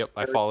 Yep,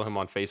 I follow him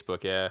on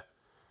Facebook. Yeah.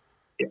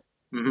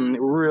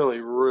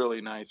 really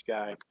really nice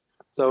guy.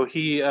 So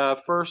he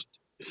first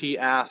he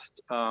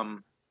asked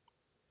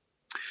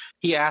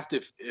he asked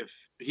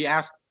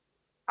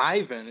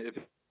Ivan if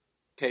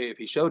okay if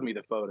he showed me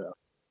the photo,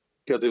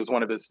 because it was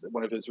one of his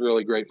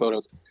really great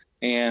photos.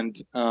 And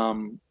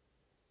Ivan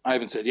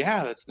said,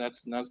 "Yeah,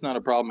 that's not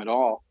a problem at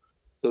all."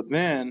 So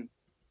then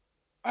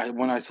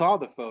when I saw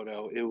the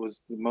photo, it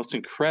was the most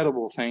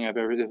incredible thing I've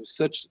ever. It was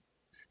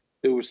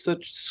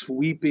such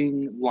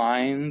sweeping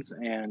lines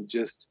and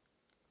just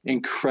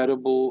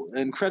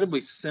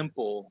incredibly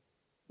simple.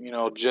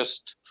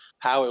 Just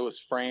how it was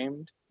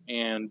framed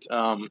and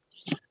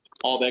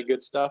all that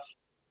good stuff.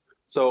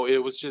 So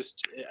it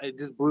just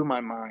blew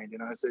my mind,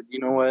 and I said, "You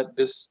know what?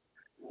 This."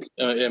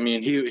 I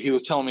mean, he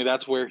was telling me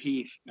that's where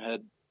he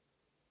had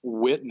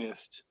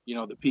witnessed,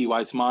 the P.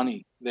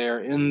 Weissmani there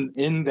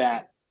in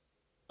that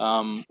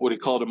what he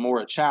called a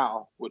mora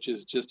chow, which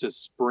is just a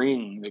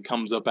spring that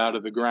comes up out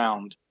of the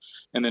ground,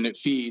 and then it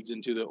feeds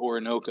into the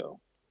Orinoco.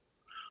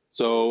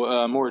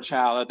 So mora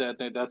chow,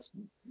 that's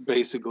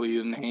basically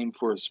the name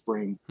for a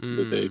spring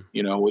that they,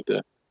 with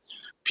the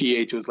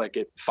pH was like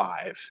at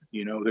 5.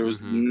 There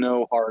was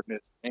no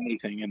hardness,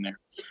 anything in there.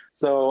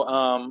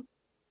 So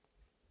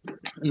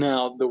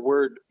now the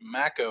word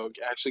Mako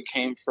actually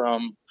came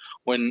from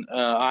when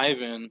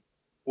Ivan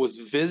was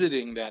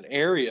visiting that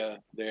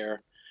area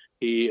there.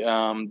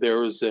 There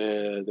was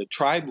the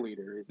tribe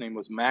leader. His name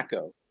was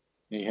Mako,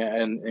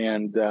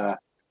 and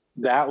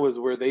that was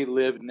where they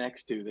lived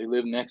next to. They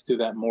lived next to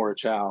that Mora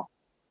Chow,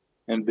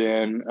 and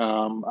then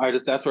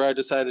that's where I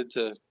decided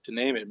to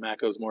name it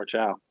Mako's Mora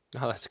Chow.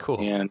 Oh, that's cool.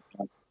 And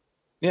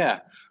yeah,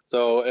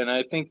 so and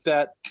I think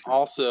that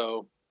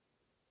also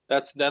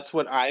that's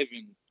what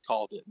Ivan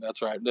called it.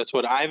 That's right. That's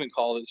what Ivan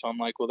called it. So I'm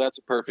like, well, that's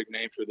a perfect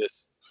name for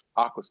this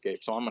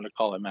aquascape. So I'm going to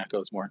call it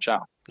Mako's Mora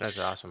Chow. That's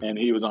awesome. And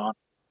he was on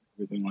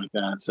everything like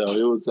that. So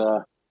it was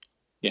that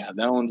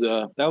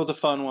was a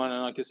fun one.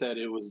 And like I said,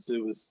 it was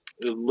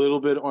a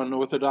little bit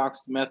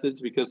unorthodox methods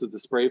because of the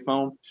spray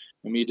foam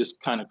and me just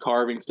kind of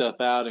carving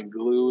stuff out and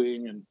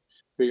gluing and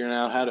figuring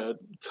out how to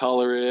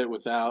color it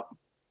without,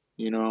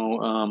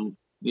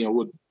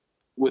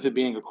 with it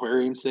being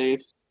aquarium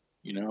safe,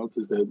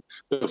 because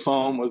the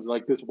foam was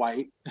like this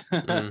white.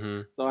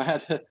 So I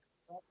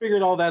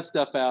figured all that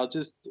stuff out,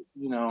 just,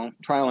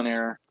 trial and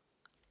error.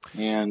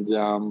 And,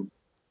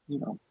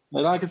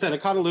 like I said, I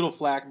caught a little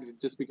flack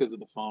just because of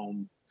the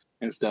foam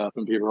and stuff.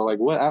 And people are like,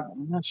 "What?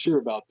 I'm not sure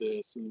about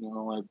this."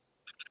 Like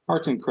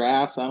arts and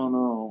crafts. I don't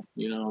know.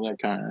 That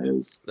kind of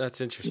is. That's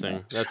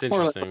interesting. That's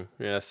interesting.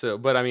 Yeah. So,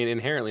 but I mean,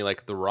 inherently,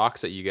 like the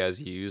rocks that you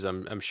guys use,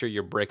 I'm sure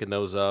you're breaking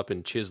those up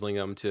and chiseling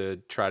them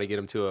to try to get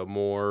them to a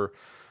more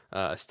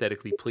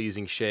aesthetically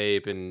pleasing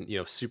shape, and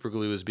super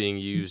glue is being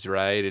used,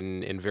 right,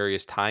 and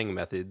various tying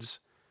methods.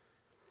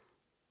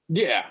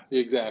 Yeah,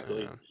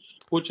 exactly.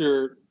 Which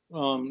are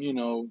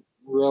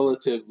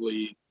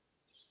relatively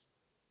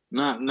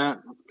not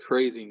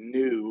crazy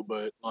new,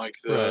 but like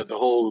the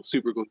whole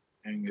super glue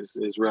thing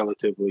is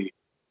relatively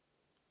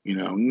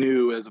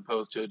new, as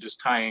opposed to just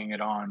tying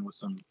it on with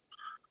some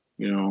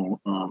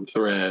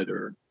thread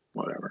or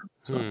whatever.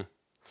 So.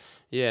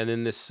 Yeah, and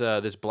then this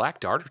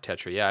black darter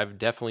tetra. Yeah, I've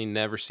definitely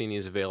never seen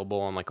these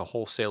available on like a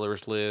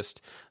wholesaler's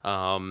list.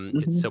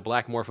 It's a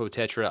black morpho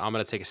tetra. I'm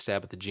gonna take a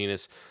stab at the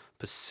genus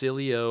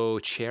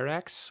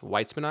Paciliocherax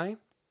Weitzmani.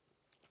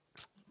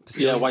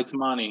 Yeah,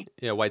 Weissmani.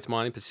 Yeah,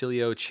 Weitzmani,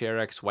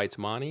 Paciliocherax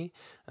Weitzmani.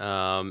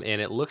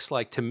 And it looks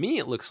like, to me,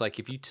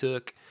 if you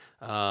took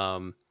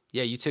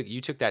Yeah, you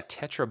took that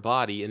tetra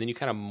body and then you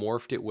kind of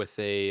morphed it with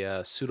a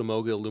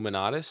Pseudomoga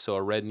luminatus, so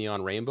a red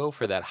neon rainbow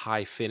for that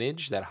high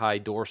finnage, that high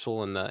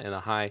dorsal and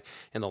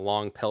the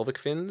long pelvic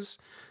fins.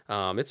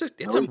 Oh,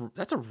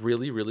 That's a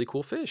really really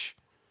cool fish.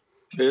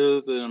 it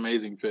was an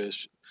amazing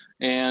fish,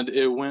 and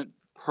it went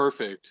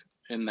perfect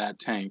in that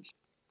tank.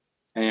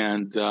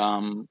 And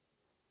it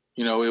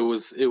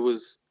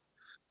was.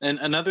 And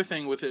another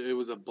thing with it, it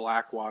was a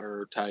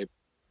blackwater type.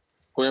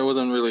 Well, it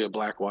wasn't really a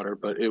blackwater,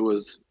 but it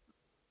was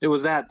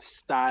that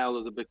style. It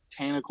was a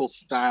botanical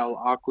style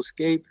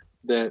aquascape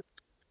that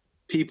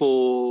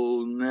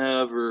people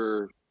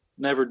never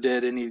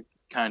did any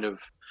kind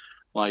of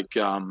like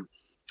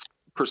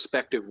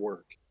perspective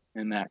work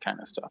in that kind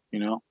of stuff.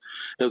 It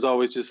was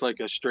always just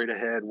like a straight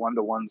ahead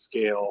 1-to-1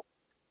 scale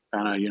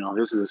kind of.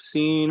 This is a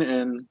scene,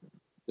 and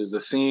there's a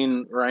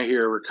scene right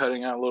here. We're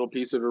cutting out a little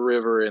piece of a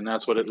river, and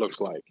that's what it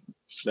looks like.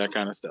 That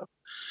kind of stuff,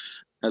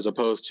 as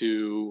opposed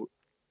to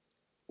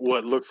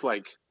what looks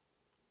like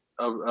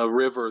a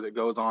river that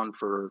goes on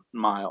for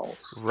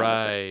miles, kind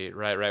of thing.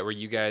 Right. Where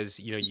you guys,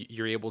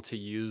 you're able to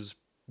use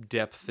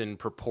depth and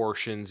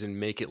proportions and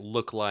make it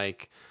look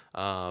like,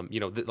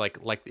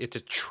 like it's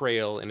a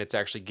trail and it's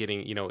actually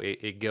getting,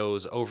 it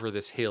goes over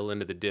this hill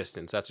into the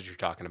distance. That's what you're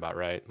talking about,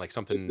 right? Like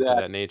something to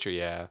Exactly. that nature.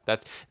 Yeah,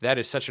 that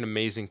is such an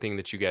amazing thing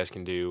that you guys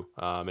can do.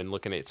 And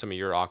looking at some of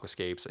your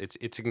aquascapes,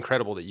 it's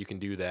incredible that you can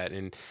do that.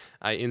 And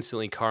I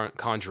instantly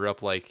conjure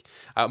up like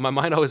my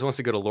mind always wants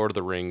to go to Lord of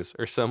the Rings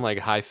or some like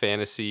high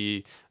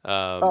fantasy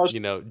Oh,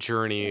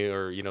 journey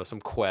or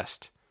some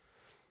quest.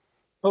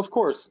 of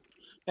course.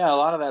 Yeah, a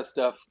lot of that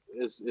stuff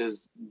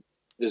is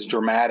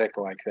dramatic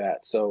like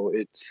that. So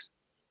it's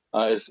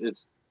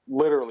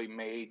literally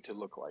made to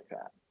look like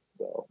that.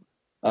 So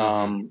Mm-hmm.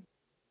 um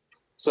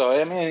so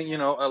I mean,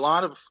 a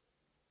lot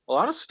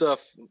of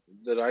stuff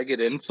that I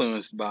get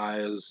influenced by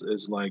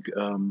is like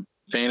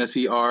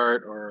fantasy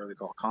art, or they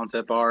call it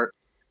concept art.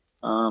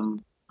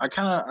 I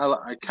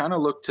kind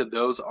of look to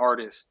those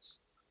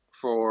artists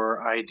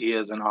for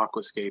ideas in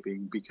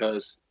aquascaping,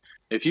 because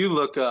if you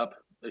look up,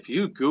 if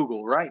you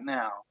Google right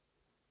now,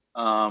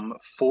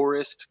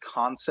 forest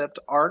concept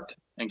art,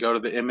 and go to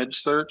the image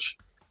search,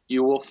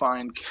 you will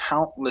find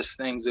countless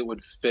things that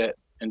would fit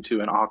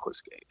into an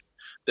aquascape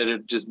that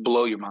would just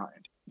blow your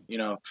mind.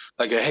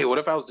 Like, hey, what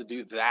if I was to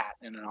do that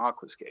in an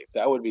aquascape?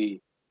 That would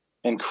be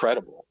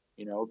incredible,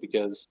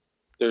 because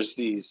there's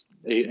these,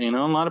 a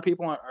lot of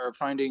people are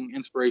finding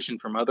inspiration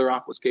from other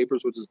aquascapers,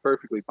 which is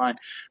perfectly fine.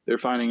 They're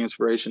finding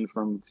inspiration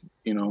from,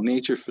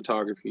 nature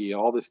photography,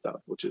 all this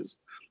stuff, which is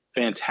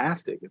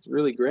fantastic. It's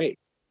really great.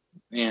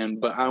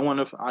 But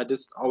I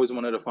just always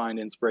wanted to find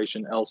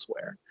inspiration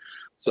elsewhere.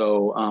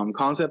 So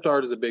concept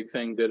art is a big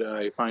thing that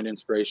I find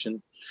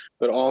inspiration.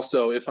 But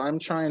also, if I'm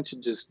trying to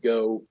just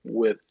go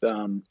with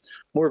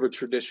more of a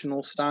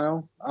traditional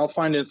style, I'll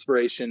find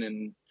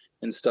inspiration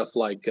in stuff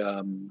like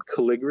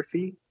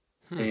calligraphy,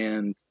 Hmm.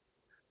 and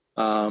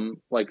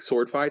like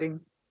sword fighting,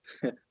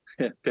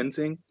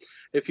 fencing.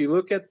 If you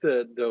look at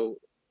the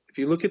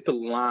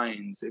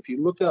lines, if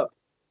you look up,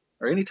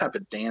 or any type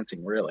of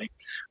dancing really,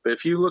 but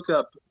if you look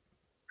up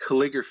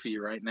calligraphy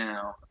right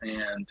now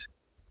and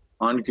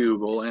on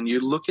Google, and you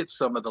look at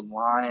some of the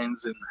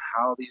lines and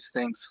how these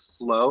things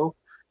flow,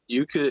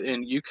 you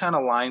kind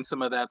of line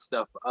some of that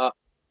stuff up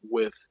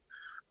with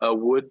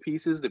wood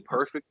pieces, the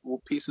perfect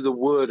pieces of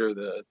wood, or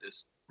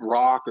this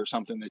rock or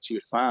something that you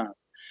found,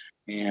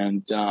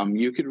 and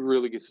you could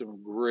really get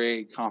some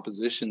great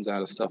compositions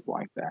out of stuff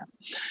like that,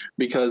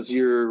 because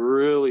you're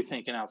really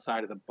thinking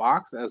outside of the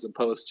box, as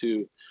opposed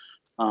to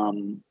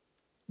um,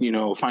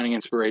 finding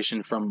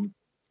inspiration from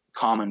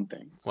common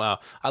things. Wow,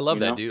 I love You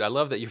that, know, dude. I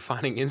love that you're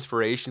finding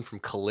inspiration from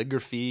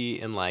calligraphy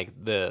and like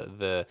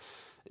the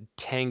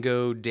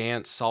tango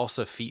dance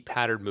salsa feet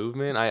patterned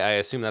movement. I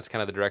assume that's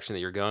kind of the direction that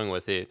you're going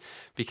with it,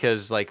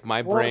 because like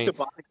my more like brain. a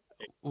body.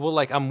 Well,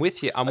 like I'm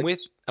with you. Like,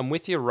 I'm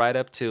with you right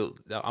up to.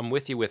 I'm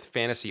with you with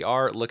fantasy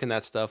art, looking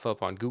that stuff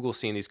up on Google,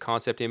 seeing these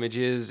concept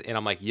images, and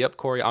I'm like, "Yep,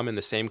 Corey, I'm in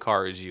the same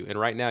car as you." And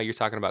right now, you're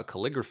talking about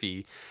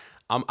calligraphy.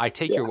 I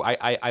take yeah, your,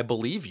 I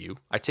believe you.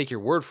 I take your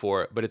word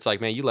for it. But it's like,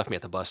 man, you left me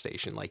at the bus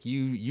station. Like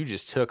you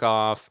just took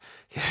off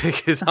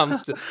because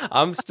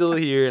I'm still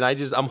here, and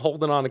I'm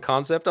holding on to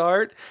concept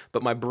art,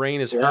 but my brain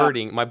is yeah.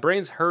 hurting. My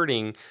brain's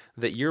hurting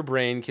that your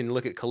brain can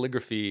look at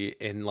calligraphy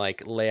and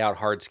like lay out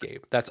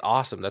hardscape. That's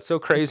awesome. That's so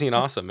crazy and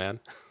awesome, man.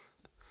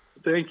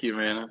 Thank you,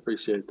 man. I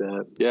appreciate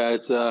that. Yeah,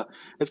 it's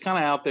kind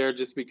of out there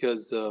just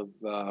because of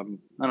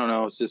I don't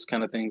know. It's just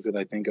kind of things that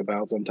I think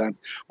about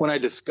sometimes when I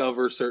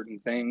discover certain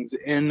things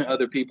in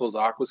other people's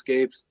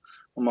aquascapes.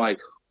 I'm like,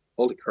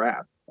 holy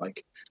crap!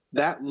 Like,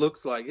 that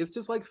looks like, it's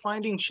just like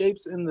finding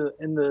shapes in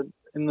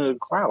the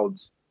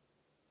clouds.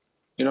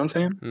 You know what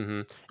I'm saying?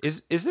 hmm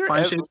is there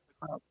Find shapes in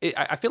the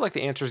clouds. I feel like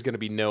the answer is going to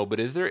be no,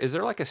 but is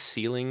there like a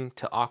ceiling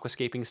to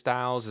aquascaping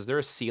styles? Is there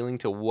a ceiling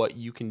to what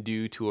you can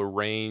do to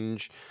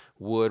arrange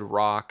wood,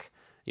 rock,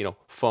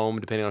 foam,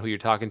 depending on who you're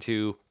talking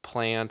to,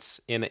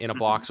 plants in a Mhm.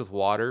 box with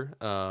water?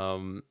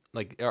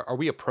 like are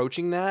we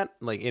approaching that?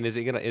 Like, and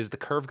is the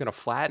curve gonna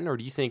flatten, or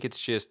do you think it's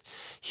just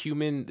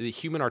the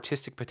human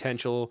artistic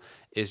potential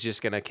is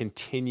just gonna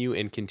continue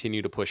and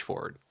continue to push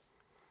forward?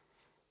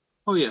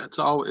 Oh yeah,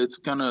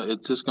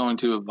 it's just going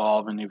to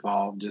evolve and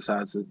evolve just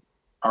as it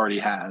already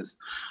has.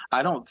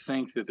 I don't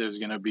think that there's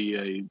going to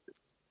be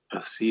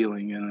a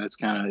ceiling, and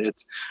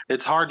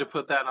it's hard to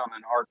put that on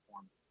an art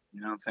form.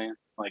 You know what I'm saying?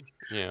 Like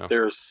Yeah.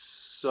 there's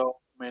so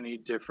many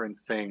different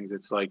things.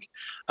 It's like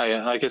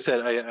I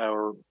said,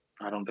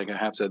 I don't think I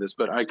have said this,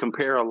 but I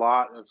compare a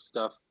lot of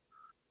stuff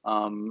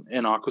in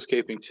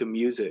aquascaping to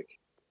music.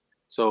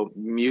 So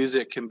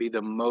music can be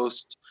the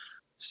most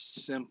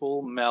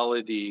simple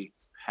melody,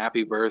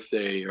 happy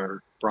birthday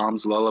or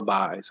Brahms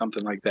lullaby,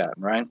 something like that,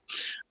 right?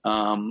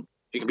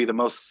 It can be the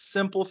most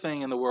simple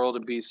thing in the world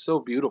and be so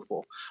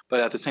beautiful, but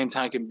at the same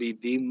time can be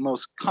the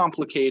most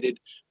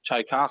complicated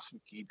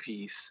Tchaikovsky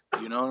piece.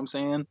 You know what I'm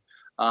saying?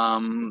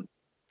 Um,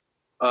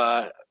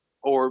 uh,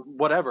 or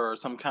whatever,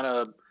 some kind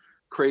of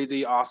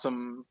crazy,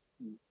 awesome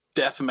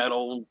death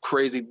metal,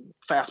 crazy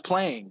fast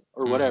playing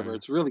or whatever. Mm-hmm.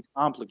 It's really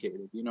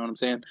complicated. You know what I'm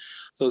saying?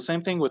 So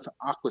same thing with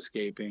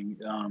aquascaping.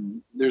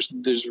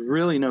 There's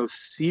really no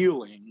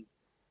ceiling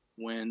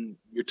when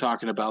you're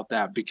talking about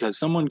that because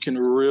someone can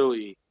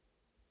really,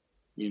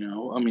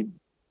 I mean,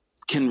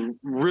 can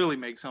really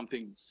make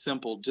something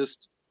simple,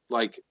 just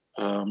like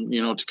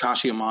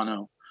Takashi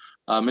Amano.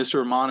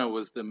 Mr. Amano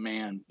was the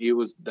man.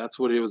 That's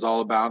what it was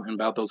all about, and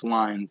about those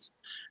lines,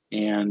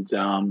 and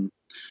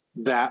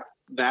that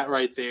that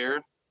right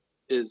there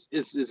is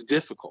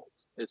difficult.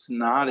 It's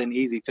not an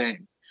easy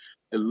thing.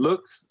 It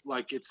looks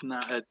like it's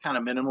not kind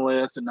of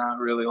minimalist and not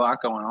really a lot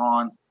going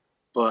on,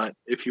 but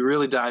if you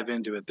really dive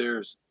into it,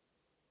 there's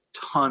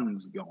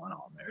tons going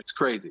on there. It's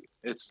crazy.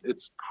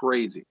 It's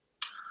crazy.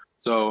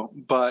 So,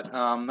 but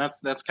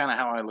that's kind of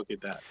how I look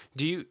at that.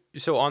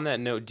 So on that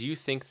note, do you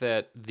think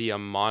that the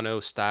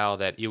Amano style,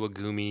 that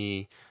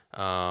Iwagumi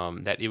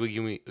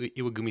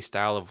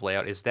style of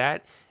layout, is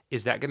that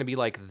going to be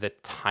like the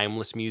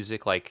timeless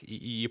music? Like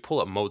you pull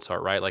up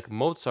Mozart, right? Like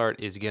Mozart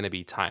is going to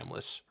be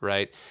timeless,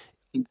 right?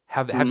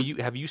 Have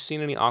Mhm. you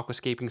seen any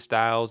aquascaping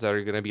styles that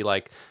are going to be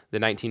like the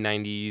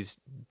 1990s,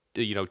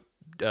 you know,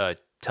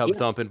 tub Yeah.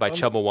 thumping by Oh,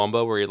 yeah.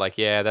 Chumbawamba, where you're like,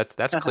 yeah, that's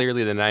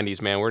clearly the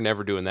 90s, man. We're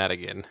never doing that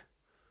again.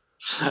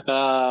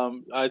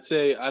 I'd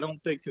say I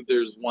don't think that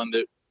there's one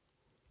that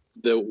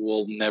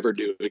will never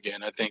do it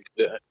again. I think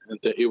the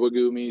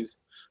Iwagumis,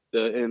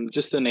 and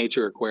just the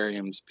nature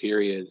aquariums.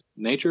 Period.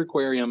 Nature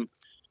aquarium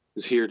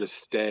is here to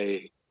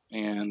stay,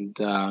 and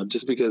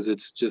just because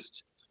it's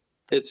just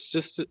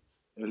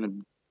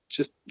and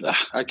just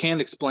I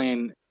can't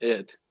explain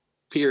it.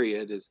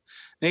 Period. Is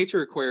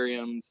nature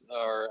aquariums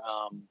are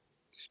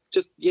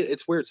just yeah,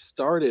 it's where it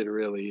started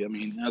really. I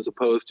mean, as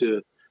opposed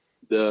to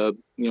the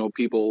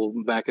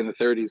people back in the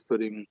 30s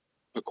putting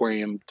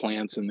aquarium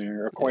plants in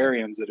their Yeah.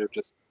 aquariums that are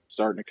just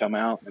starting to come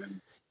out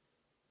and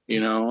You,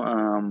 you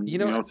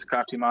know, it's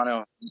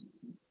Katimano.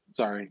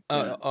 Sorry,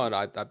 yeah, oh no,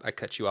 I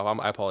cut you off.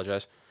 I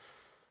apologize.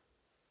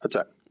 that's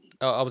right.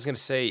 I was gonna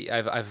say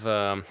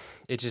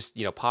it just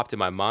popped in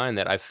my mind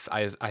that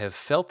I have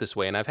felt this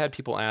way, and I've had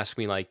people ask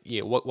me like,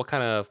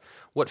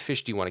 what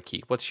fish do you want to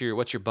keep? What's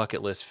your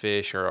bucket list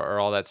fish or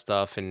all that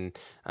stuff, and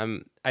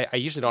I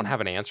usually don't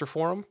have an answer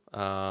for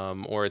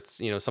them, or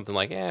it's something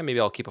like, maybe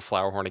I'll keep a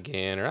flower horn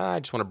again, or I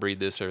just want to breed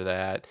this or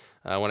that.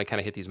 I want to kind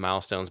of hit these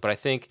milestones, but I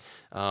think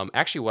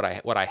actually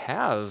what I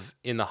have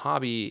in the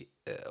hobby.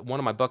 One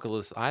of my bucket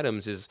list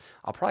items is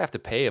I'll probably have to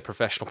pay a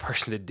professional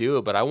person to do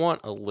it, but I want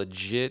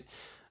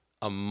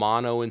a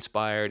mono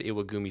inspired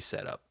Iwagumi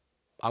setup.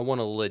 I want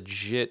a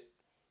legit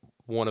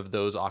one of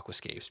those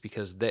aquascapes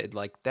because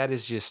that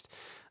is just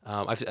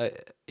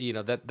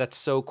that's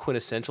so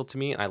quintessential to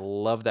me. I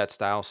love that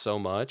style so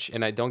much,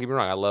 and I don't get me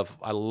wrong,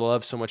 I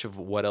love so much of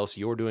what else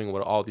you're doing,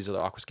 what all these other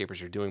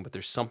aquascapers are doing. But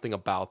there's something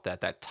about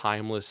that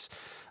timeless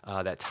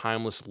Oh, yeah.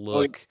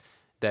 look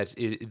that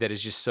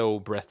is just so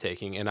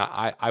breathtaking, and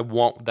I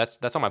want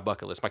that's on my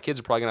bucket list. My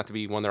kids are probably gonna have to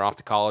be when they're off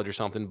to college or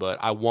something, but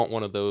I want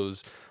one of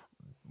those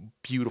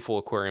beautiful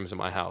aquariums in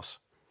my house.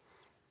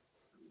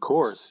 Of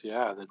course,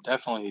 yeah, they're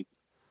definitely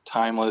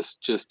timeless,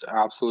 just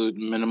absolute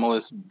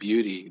minimalist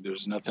beauty.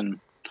 There's nothing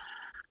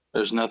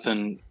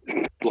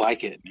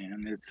like it,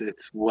 man.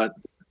 It's what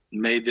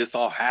made this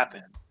all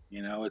happen.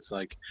 It's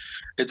like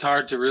it's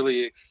hard to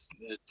really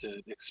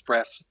to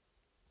express,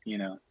 you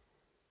know,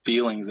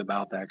 feelings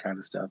about that kind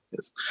of stuff.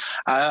 Because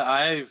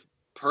I've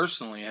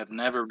personally have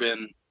never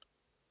been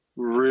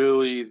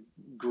really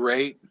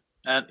great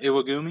at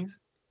iwagumis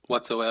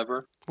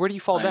whatsoever, Where do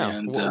you fall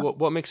down? and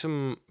What makes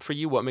them for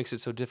you? What makes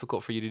it so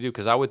difficult for you to do?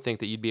 Because I would think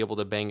that you'd be able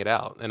to bang it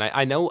out, and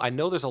I know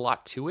there's a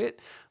lot to it,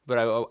 but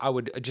I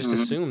would just mhm.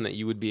 assume that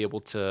you would be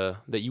able to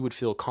that you would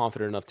feel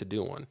confident enough to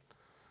do one. I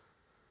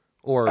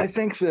Or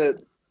think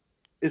that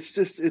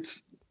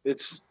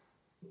it's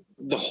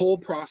the whole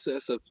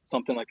process of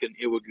something like an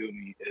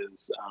iwagumi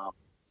is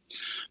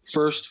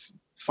first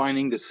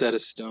finding the set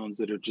of stones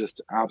that are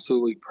just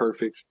absolutely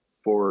perfect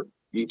for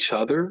each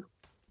other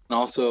and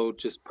also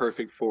just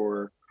perfect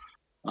for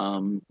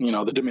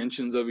The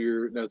dimensions of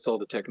that's all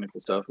the technical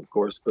stuff, of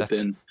course. But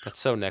That's then, that's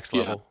so next yeah,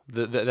 level.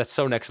 That's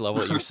so next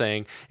level that you're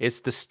saying it's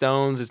the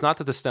stones. It's not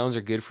that the stones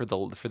are good for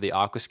the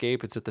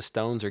aquascape. It's that the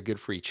stones are good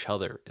for each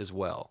other as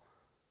well.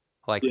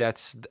 Like yeah,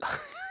 that's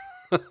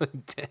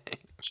dang,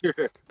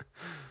 sure.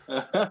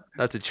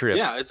 that's a trip.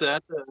 Yeah, that's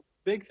a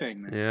big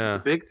thing, man. It's a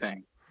Yeah. big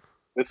thing.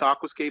 With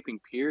aquascaping,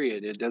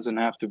 period, it doesn't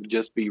have to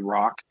just be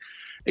rock.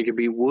 It could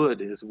be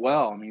wood as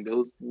well. I mean,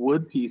 those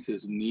wood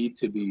pieces need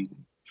to be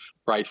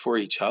right for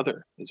each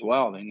other as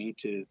well. They need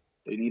to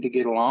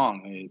get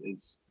along.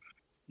 It's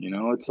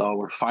all,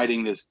 we're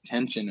fighting this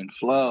tension and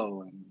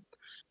flow, and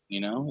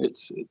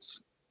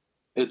it's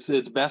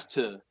best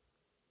to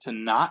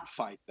not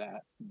fight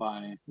that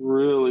by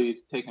really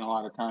taking a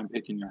lot of time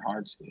picking your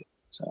hardscape.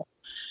 So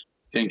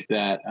I think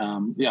that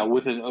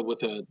with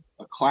a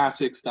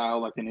classic style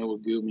like an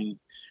Iwagumi,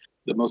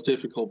 the most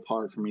difficult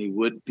part for me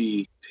would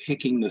be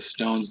picking the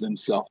stones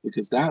themselves,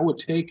 because that would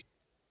take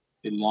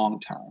a long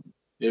time.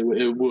 It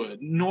would.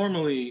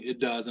 Normally it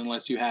does,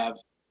 unless you have,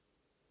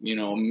 you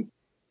know,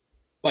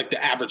 like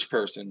the average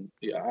person.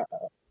 Yeah,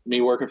 me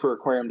working for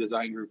Aquarium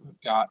Design Group,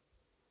 I've got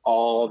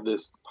all of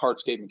this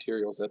hardscape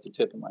materials at the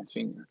tip of my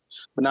finger,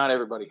 but not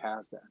everybody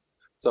has that.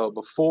 So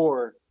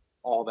before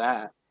all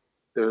that,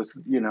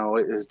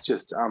 it's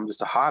just, I'm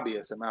just a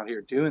hobbyist. I'm out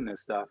here doing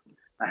this stuff.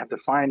 I have to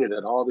find it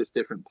at all these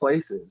different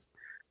places,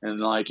 and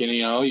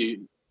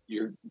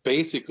you're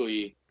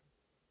basically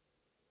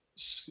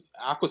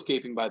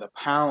aquascaping by the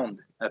pound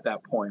at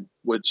that point,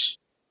 which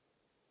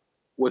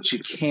you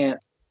can't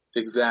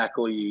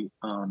exactly.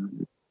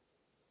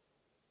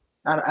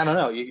 I don't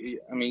know.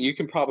 I mean, you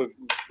can probably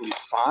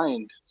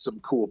find some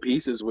cool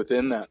pieces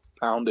within that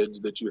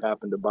poundage that you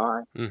happen to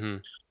buy, Mm-hmm.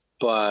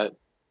 but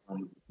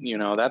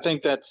I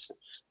think that's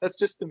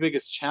just the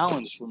biggest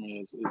challenge for me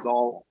is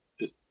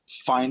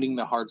finding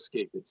the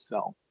hardscape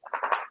itself.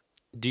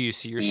 Do you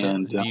see yourself?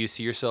 And Do you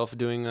see yourself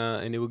doing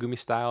an Iwagumi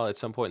style at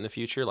some point in the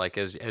future, like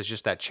as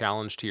just that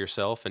challenge to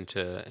yourself and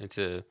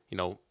to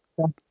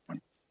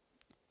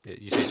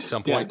you say at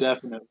some yeah, point?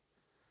 definitely.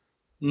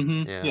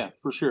 Yeah. Yeah,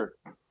 for sure.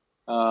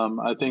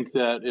 I think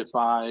that if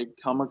I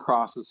come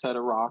across a set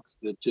of rocks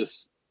that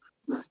just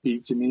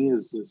speak to me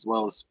as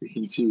well as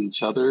speaking to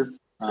each other,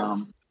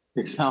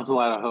 it sounds a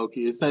lot of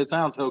hokey. It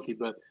sounds hokey,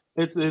 but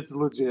it's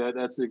legit.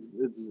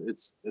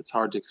 It's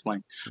hard to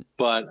explain,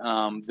 but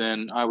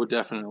then I would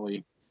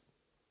definitely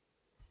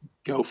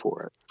go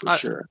for it for I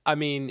sure. I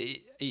mean,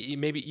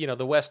 maybe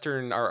the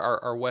Western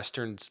our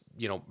Westerns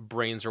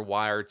brains are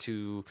wired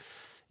to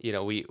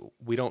we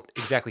don't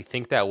exactly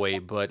think that way,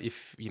 but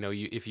if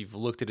you've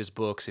looked at his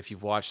books, if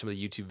you've watched some of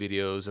the YouTube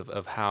videos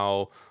of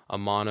how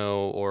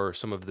Amano or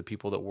some of the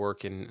people that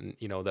work in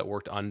that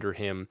worked under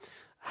him,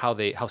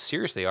 how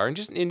serious they are, and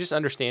just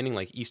understanding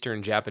like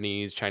Eastern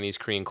Japanese, Chinese,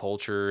 Korean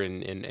culture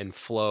and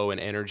flow and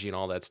energy and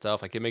all that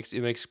stuff, like it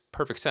makes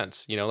perfect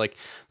sense. Like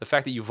the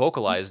fact that you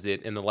vocalized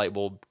it and the light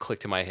bulb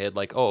clicked in my head,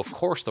 like, oh, of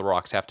course the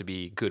rocks have to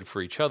be good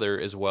for each other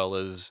as well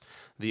as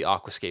the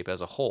aquascape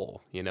as a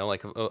whole,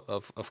 like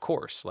of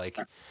course, like,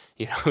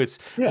 it's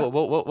Yeah,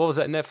 what was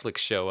that Netflix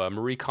show,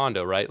 Marie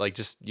Kondo, right? Like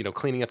just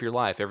cleaning up your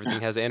life,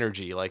 everything has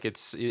energy, like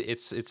it's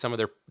some of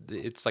their,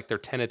 it's like their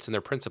tenets and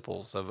their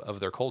principles of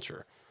their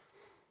culture.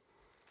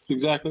 that's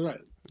exactly right.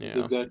 That's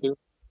Yeah, exactly right.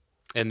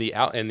 and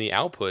the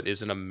output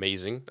is an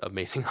amazing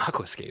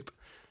aquascape.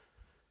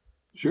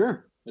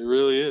 Sure. It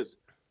really is.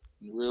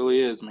 It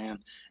really is, man.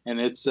 And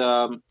it's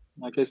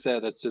like I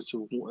said, it's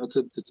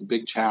a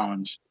big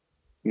challenge.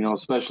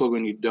 Especially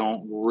when you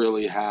don't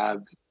really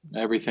have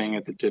everything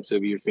at the tips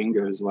of your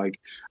fingers, like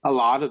a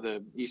lot of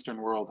the Eastern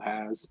world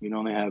has. They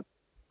have,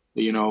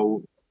 you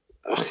know,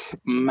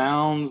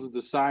 mounds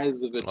the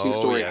size of a Oh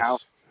two-story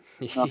house,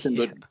 yes. nothing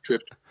Yeah. but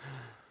drip.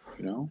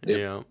 They have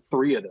Yeah.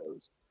 three of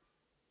those.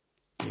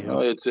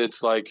 Yeah.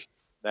 It's like,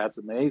 that's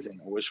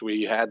amazing. I wish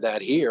we had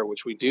that here,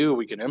 which we do.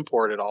 We can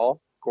import it all.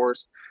 Of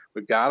course,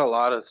 we've got a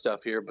lot of stuff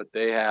here, but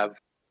they have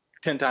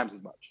 10 times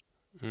as much.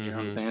 You know what I'm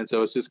Mm-hmm. saying?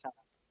 So it's just kind of,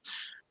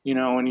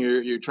 when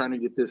you're trying to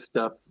get this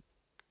stuff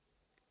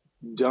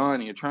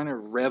done, you're trying to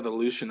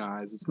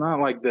revolutionize. It's not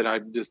like that I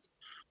just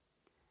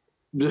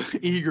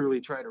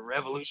eagerly try to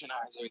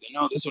revolutionize everything.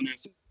 No, this one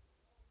has to be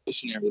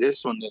missionary.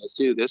 This one does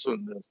too. This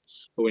one does.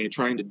 But when you're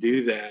trying to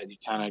do that, you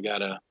kind of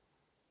gotta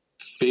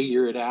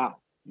figure it out.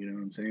 You know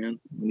what I'm saying?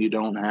 When you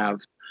don't have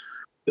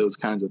those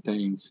kinds of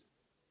things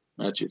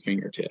at your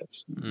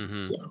fingertips.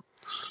 Mm-hmm. So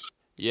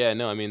Yeah,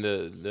 no, I mean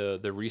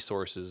the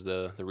resources,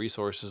 the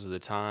resources of the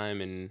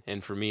time,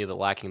 and for me the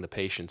lacking the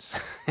patience.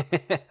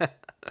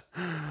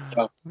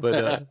 But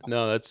yeah,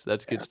 no, that's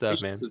good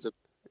stuff, patience man. is a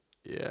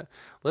Yeah.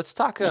 Let's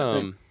talk yeah.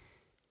 Thanks.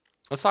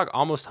 let's talk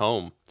almost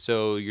home.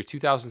 So your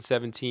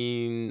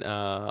 2017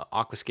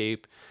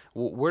 Aquascape,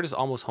 where does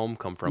almost home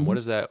come from? What Mhm.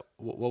 is that?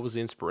 What was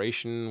the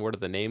inspiration? Where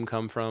did the name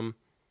come from?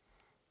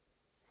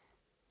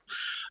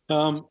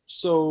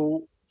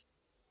 So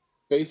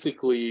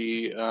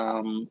basically,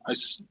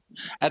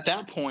 at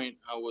that point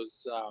I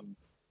was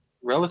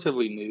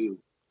relatively new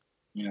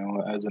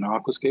as an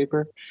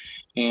aquascaper.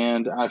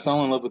 And I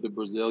fell in love with the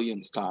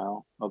Brazilian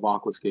style of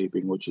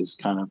aquascaping, which is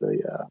kind of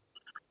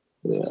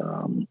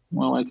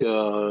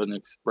an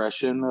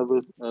expression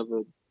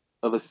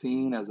of a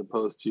scene as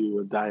opposed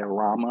to a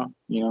diorama.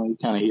 You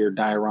kind of hear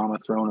diorama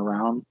thrown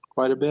around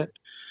quite a bit.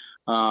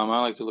 I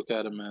like to look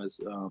at them as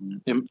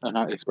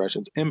not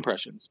expressions,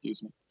 impressions.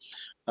 Excuse me,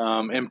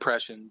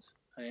 impressions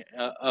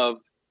of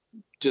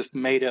just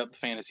made up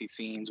fantasy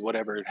scenes,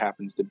 whatever it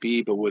happens to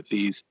be, but with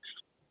these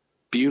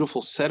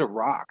beautiful set of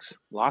rocks,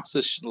 lots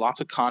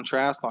of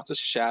contrast, lots of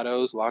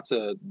shadows, lots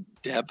of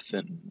depth,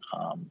 and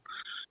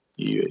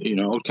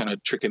kind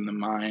of tricking the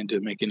mind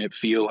and making it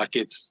feel like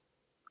it's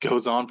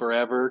goes on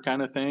forever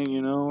kind of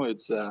thing.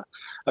 It's I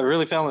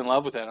really fell in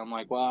love with it. I'm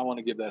like, well, I want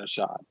to give that a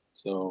shot.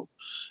 So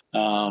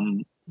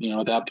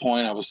at that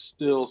point I was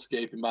still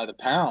scaping by the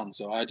pound,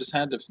 so I just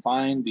had to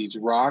find these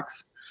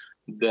rocks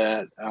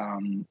that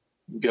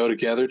go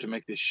together to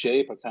make this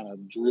shape. I kind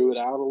of drew it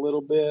out a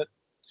little bit.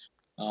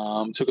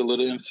 Took a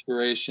little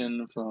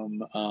inspiration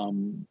from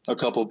a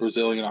couple of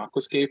Brazilian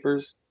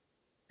aquascapers,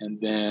 and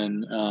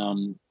then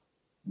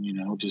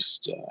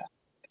just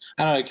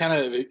I don't know, it kind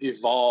of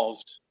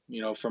evolved,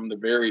 from the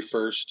very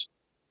first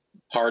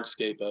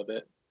hardscape of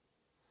it,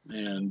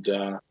 and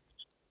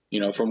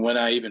from when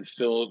I even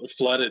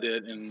flooded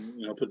it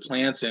and put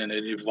plants in,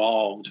 it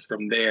evolved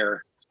from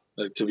there,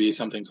 like, to be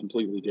something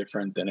completely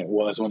different than it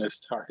was when it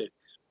started.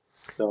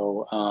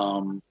 So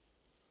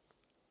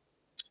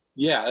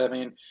yeah, I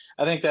mean,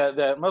 I think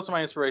that most of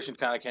my inspiration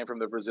kind of came from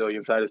the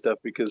Brazilian side of stuff,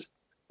 because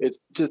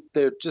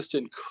they're just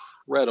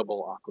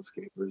incredible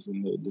aquascapers,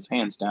 and just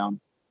hands down,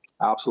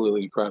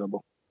 absolutely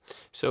incredible.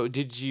 So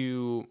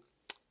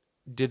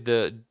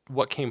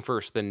what came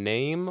first, the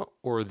name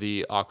or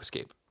the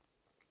aquascape?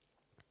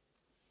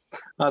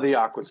 The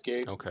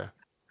aquascape. Okay.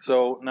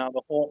 So now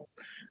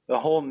the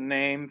whole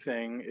name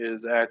thing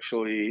is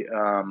actually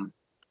a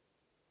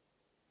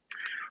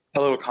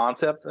little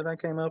concept that I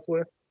came up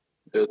with.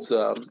 It's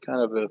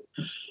kind of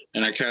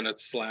and I kind of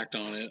slacked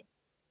on it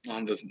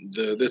on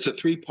it's a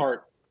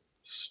 3-part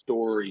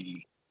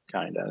story,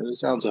 kind of. It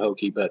sounds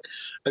hokey, but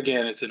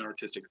again, it's an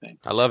artistic thing.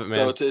 I love it, man.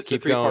 So it's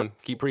Keep a 3-part. going.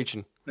 Keep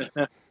preaching.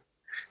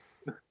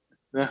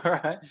 All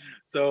right.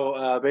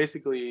 So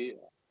basically,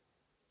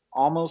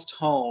 Almost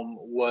Home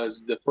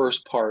was the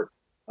first part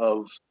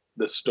of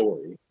the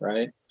story,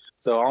 right?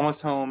 So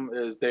Almost Home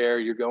is there.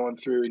 You're going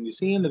through, and you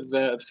see in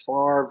the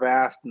far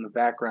vast in the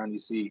background, you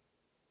see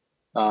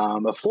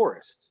a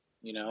forest.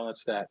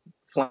 It's that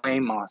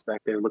flame moss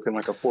back there, looking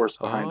like a forest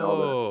behind all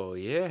the. Oh,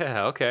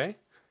 yeah. Okay.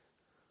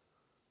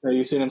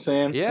 You see what I'm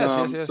saying?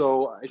 Yes.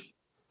 So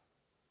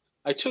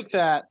I took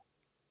that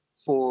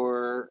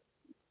for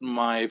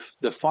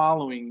the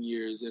following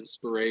year's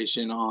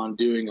inspiration on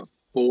doing a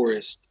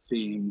forest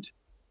themed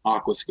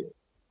aquascape,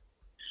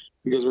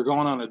 because we're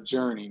going on a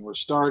journey. We're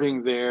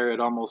starting there at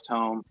Almost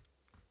Home.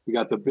 We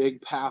got the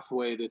big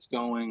pathway that's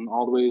going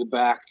all the way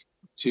back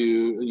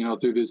to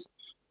through this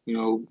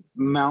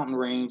mountain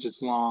range.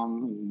 It's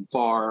long and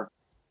far,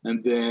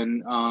 and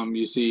then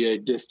you see a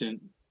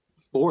distant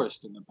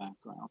forest in the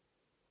background.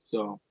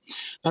 So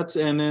that's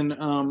and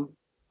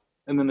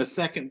then the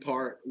second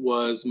part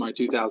was my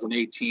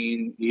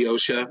 2018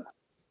 Eosha.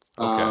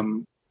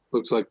 Okay.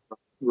 Looks like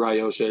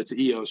Ryosha. It's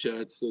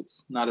Eosha.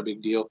 It's not a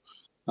big deal.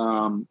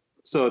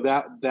 So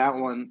that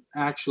one,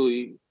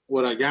 actually,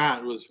 what I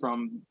got was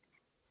from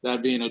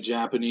that being a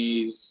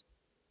Japanese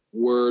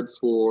word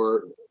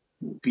for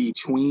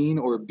between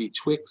or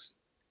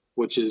betwixt,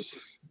 which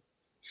is,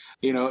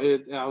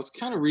 I was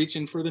kind of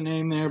reaching for the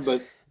name there,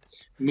 but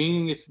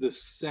meaning it's the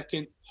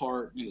second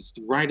part, and it's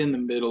right in the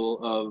middle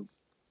of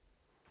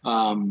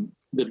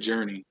the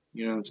journey.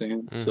 You know what I'm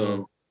saying? Mm-hmm.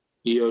 So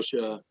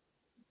Eosha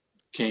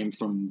came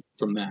from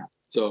that.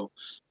 So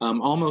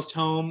Almost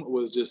Home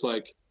was just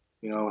like,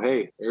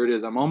 hey, there it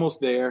is. I'm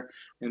almost there.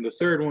 And the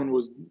third one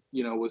was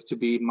to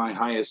be my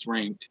highest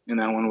ranked, and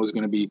that one was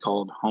going to be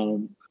called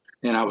Home.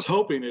 And I was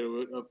hoping it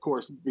would, of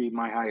course, be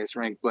my highest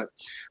ranked, but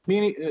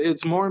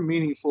it's more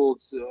meaningful.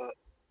 It's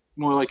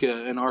more like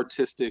an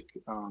artistic,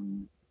 what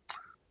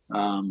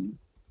am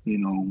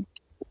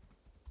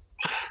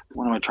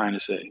I trying to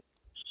say?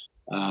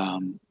 I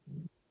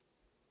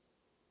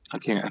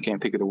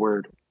can't think of the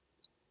word.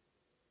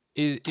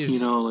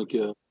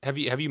 Have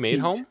you made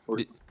Home?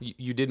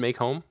 You did make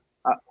Home?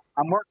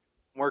 I'm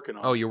working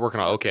on it. Oh, you're working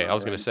on it. Okay. I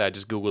was going right. to say, I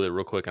just Googled it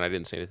real quick and I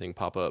didn't see anything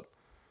pop up.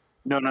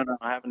 No,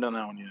 I haven't done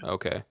that one yet.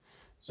 Okay.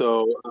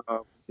 So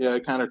I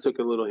kind of took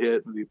a little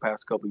hit in the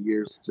past couple of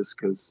years just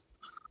because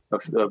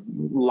of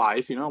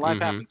life. Life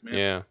happens, man.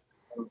 Yeah.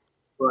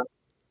 But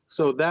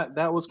so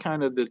that was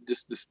kind of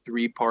just this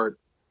 3-part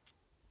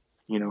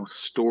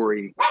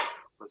story. It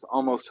was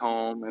Almost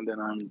Home, and then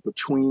I'm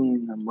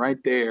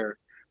right there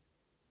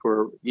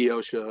for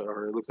Eosha,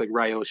 or it looks like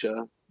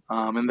Ryosha,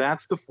 and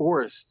that's the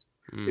forest.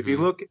 Mm-hmm. If you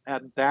look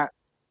at that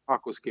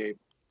aquascape,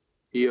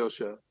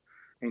 Eosha,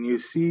 and you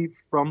see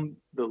from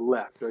the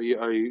left,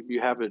 you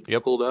have it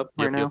pulled up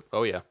right now? Yep.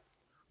 Oh, yeah.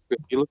 If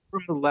you look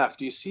from the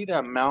left, you see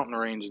that mountain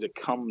range that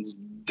comes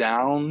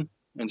down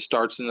and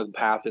starts into the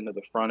path into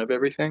the front of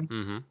everything.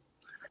 Mm-hmm.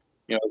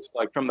 You know, it's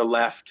like from the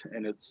left,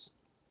 and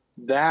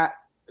that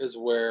is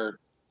where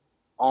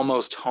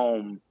Almost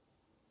Home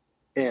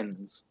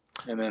ends,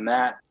 and then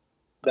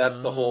that's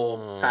the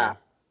whole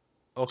path.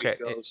 Okay. It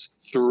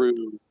goes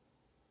through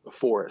the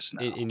forest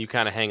now. And you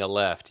kind of hang a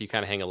left. You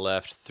kind of hang a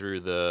left through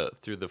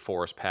the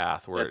forest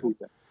path where.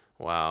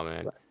 Wow,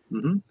 man. Right.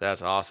 Mm-hmm.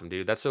 That's awesome,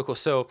 dude. That's so cool.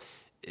 So,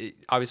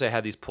 obviously, I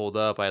had these pulled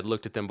up. I had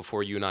looked at them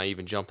before you and I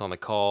even jumped on the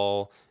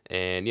call,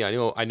 and I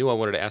knew I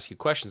wanted to ask you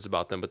questions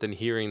about them. But then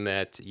hearing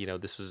that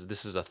this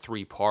is a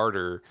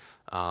 3-parter,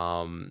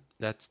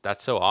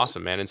 that's so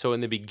awesome, man. And so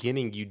in the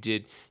beginning,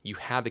 you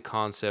had the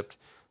concept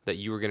that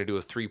you were going to do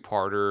a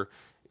 3-parter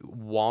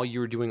while you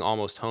were doing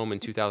Almost Home in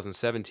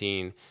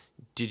 2017.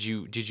 Did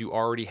you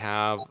already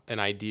have an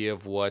idea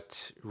of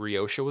what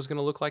Ryosha was going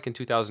to look like in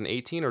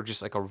 2018, or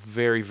just like a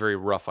very, very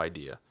rough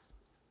idea?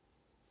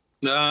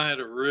 No, I had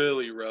a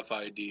really rough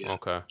idea.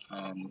 Okay.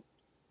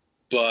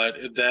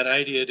 But that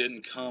idea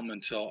didn't come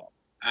until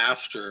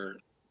after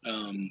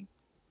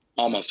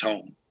Almost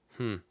Home.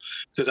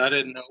 Because I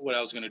didn't know what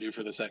I was going to do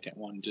for the second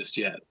one just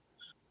yet.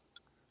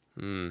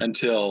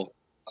 Until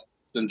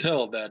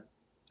that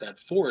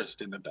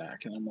forest in the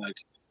back, and I'm like,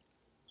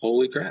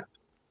 holy crap.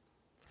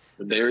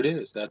 But there it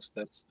is.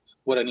 That's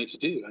what I need to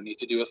do. I need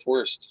to do a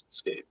forest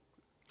scape.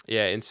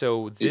 Yeah, and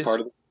so this.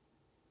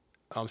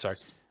 I'm sorry.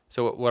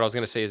 So what I was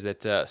going to say is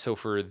that so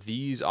for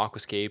these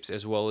aquascapes,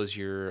 as well as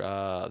your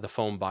the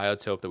foam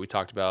biotope that we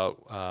talked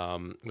about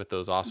with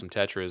those awesome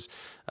tetras,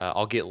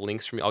 I'll get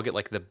links from you. I'll get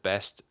like the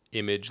best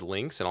image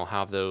links, and I'll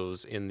have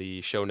those in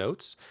the show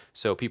notes.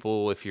 So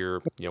people, if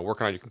you're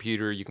working on your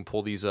computer, you can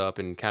pull these up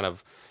and kind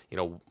of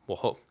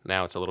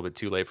now it's a little bit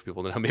too late for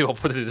people to know. Maybe I'll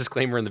put a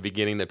disclaimer in the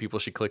beginning that people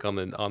should click on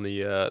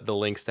the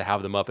links to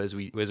have them up as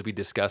we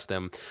discuss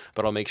them.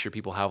 But I'll make sure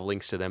people have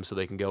links to them so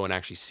they can go and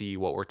actually see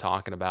what we're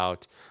talking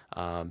about.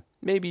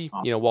 Maybe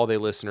while they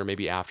listen, or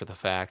maybe after the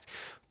fact.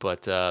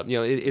 But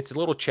it's a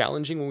little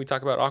challenging when we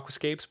talk about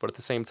aquascapes, but at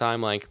the same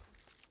time, like,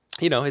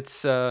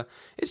 it's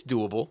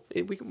doable.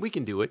 We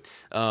can do it.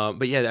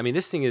 But yeah, I mean,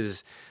 this thing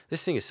is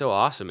so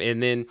awesome.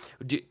 And then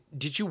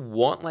did you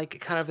want like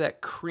kind of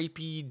that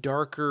creepy,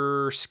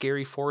 darker,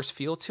 scary forest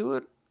feel to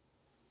it?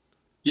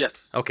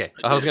 Yes. Okay.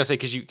 I was gonna say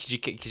because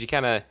you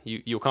kind of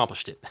you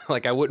accomplished it.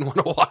 Like, I wouldn't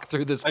want to walk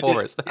through this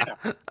forest.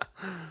 Yeah.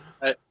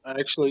 I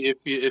actually,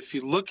 if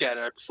you look at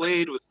it, I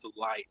played with the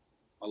light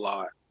a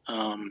lot.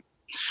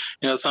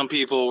 Some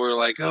people were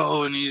like,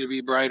 "Oh, it needed to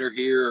be brighter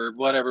here," or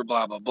whatever,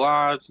 blah blah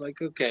blah. It's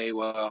like, okay,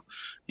 well,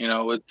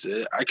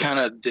 I kind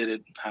of did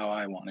it how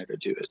I wanted to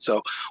do it.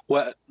 So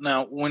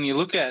now when you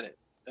look at it,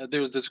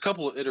 there's a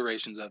couple of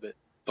iterations of it,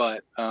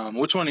 but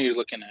which one are you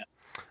looking at?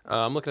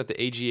 I'm looking at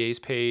the AGA's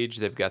page.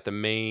 They've got the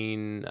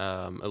main,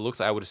 it looks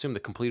like, I would assume, the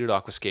completed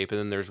aquascape, and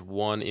then there's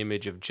one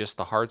image of just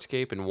the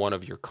hardscape and one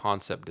of your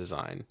concept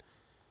design.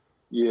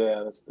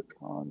 Yeah, that's the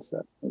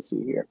concept. Let's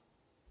see here.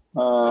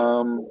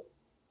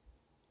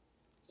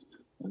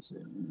 Let's see.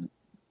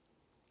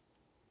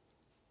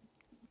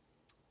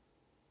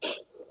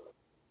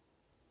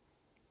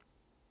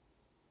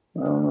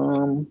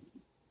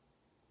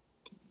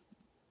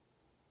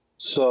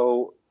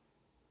 So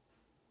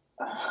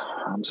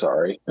I'm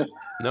sorry.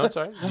 No, it's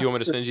all right. Do you want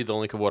me to send you the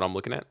link of what I'm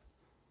looking at?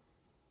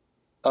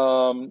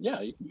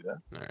 Yeah, you can do that.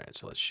 All right,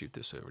 so let's shoot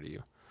this over to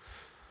you.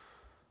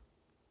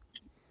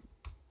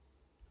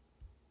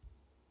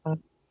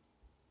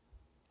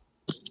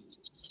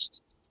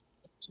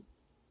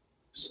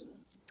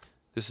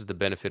 This is the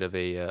benefit of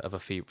a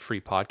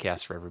free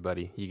podcast for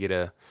everybody. You get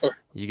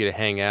to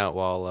hang out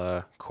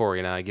while Cory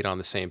and I get on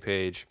the same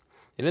page.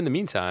 And in the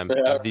meantime,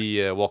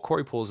 while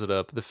Cory pulls it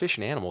up, the fish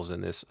and animals in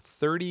this: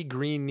 30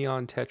 green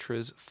neon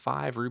tetras,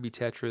 5 ruby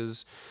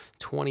tetras,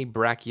 20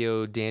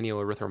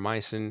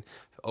 brachiodanio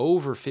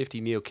over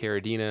 50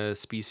 neocaridina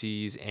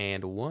species,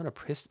 and one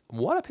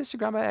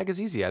apistogramma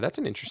agassiz. That's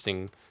an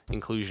interesting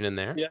inclusion in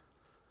there. Yeah,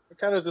 I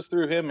kind of just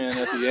threw him in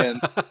at the end.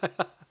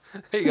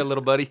 There you go,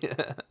 little buddy.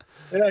 Yeah,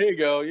 here you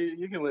go.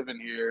 You can live in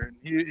here.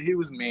 He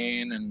was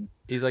mean, and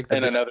he's like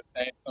another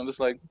thing. I'm just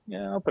like,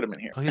 yeah, I'll put him in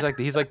here. Oh,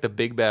 he's like the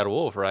big bad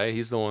wolf, right?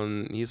 He's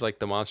like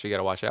the monster you got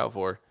to watch out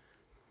for.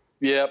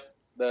 Yep,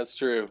 that's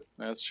true.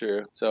 That's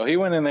true. So he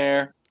went in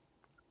there,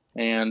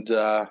 and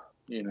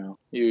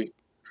he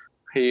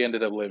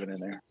ended up living in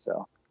there.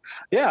 So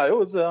yeah, it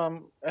was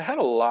it had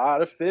a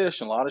lot of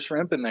fish and a lot of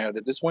shrimp in there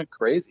that just went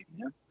crazy,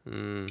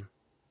 man.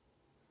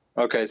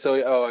 Okay,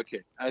 so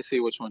okay, I see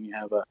which one you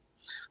have up.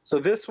 So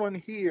this one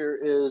here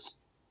is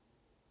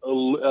a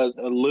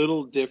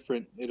little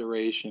different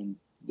iteration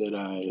that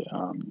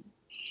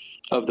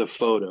of the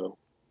photo.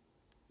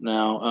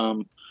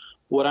 Now,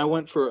 what I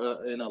went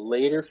for in a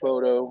later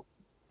photo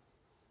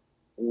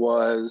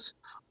was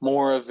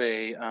more of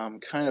a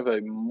kind of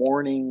a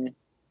morning,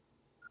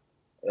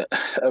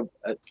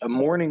 a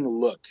morning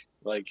look.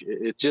 Like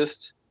it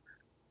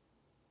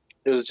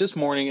was just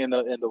morning, and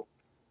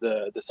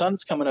the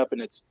sun's coming up,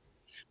 and it's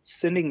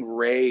sending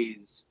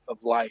rays of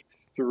light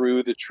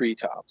through the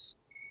treetops,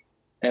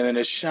 and then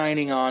it's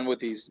shining on with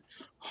these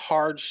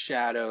hard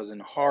shadows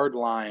and hard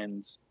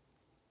lines.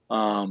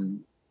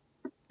 And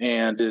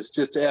it's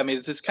just, I mean,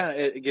 it's just kind of,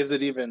 it gives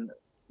it even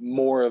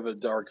more of a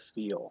dark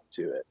feel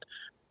to it.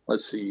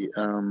 Let's see.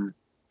 Oh,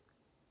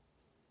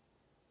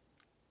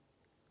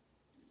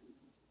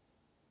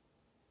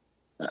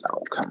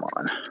 come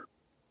on.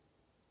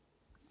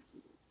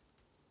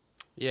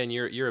 Yeah, and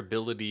your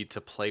ability to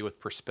play with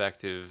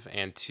perspective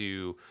and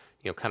to,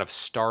 kind of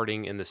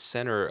starting in the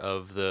center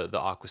of the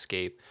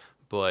aquascape,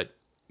 but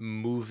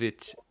move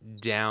it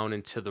down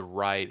and to the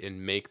right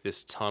and make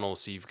this tunnel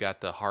so you've got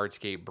the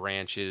hardscape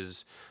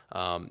branches,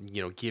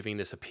 giving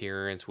this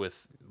appearance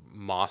with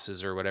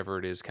mosses or whatever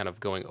it is kind of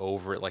going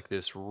over it like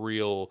this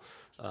real,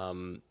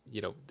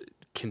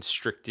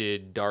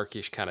 constricted,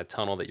 darkish kind of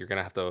tunnel that you're going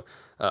to have to,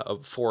 a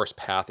forest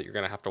path that you're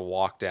going to have to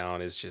walk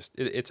down is just,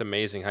 it's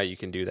amazing how you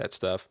can do that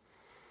stuff.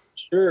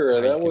 Sure, How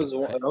you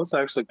that was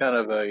actually kind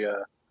of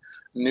a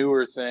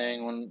newer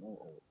thing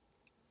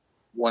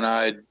when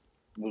I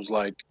was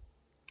like,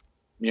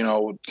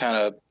 kind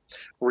of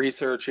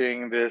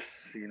researching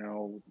this,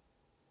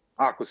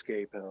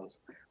 aquascape. I was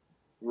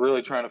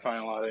really trying to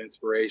find a lot of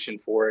inspiration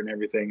for it and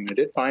everything. And I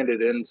did find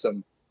it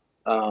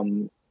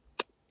um,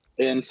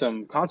 in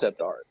some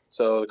concept art.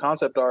 So the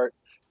concept art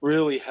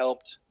really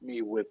helped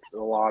me with a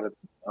lot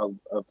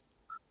of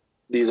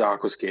these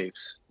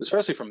aquascapes,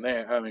 especially from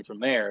there. I mean, from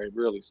there it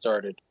really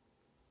started.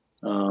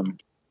 Um,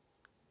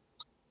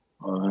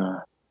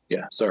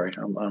 yeah, sorry,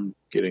 I'm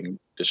getting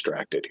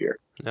distracted here.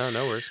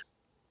 No worries.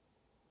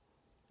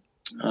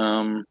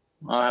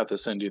 I'll have to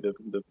send you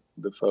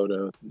the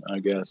photo, I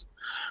guess.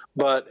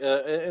 But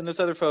in this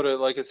other photo,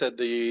 like I said,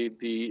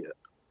 the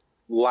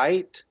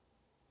light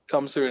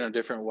comes through in a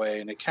different way,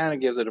 and it kind of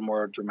gives it a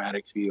more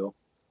dramatic feel.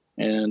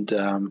 And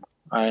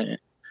I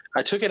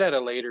I took it at a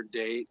later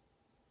date,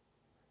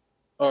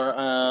 or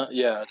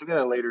I took it at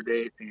a later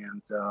date,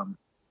 and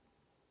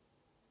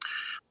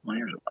well,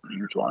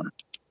 here's one.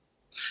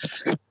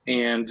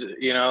 And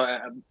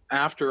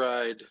after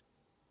I'd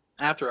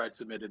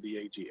submitted the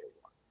AGA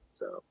one,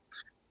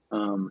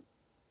 so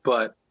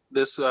but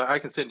this I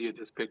can send you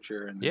this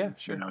picture, and Yeah, then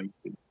sure. you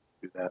can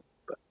do that.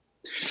 But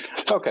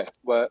okay,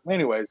 but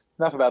anyways,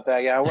 enough about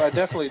that. Yeah, I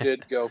definitely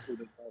did go for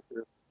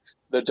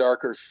the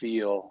darker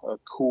feel, a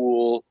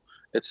cool.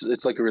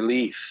 It's like a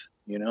relief,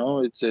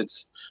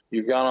 It's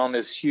you've gone on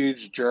this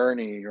huge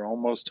journey. You're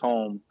almost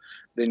home.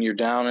 Then you're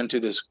down into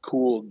this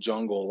cool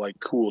jungle, like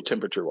cool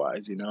temperature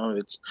wise.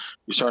 You're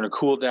starting to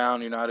cool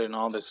down. You're not in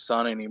all the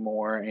sun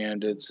anymore,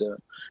 and it's a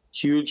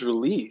huge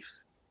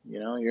relief.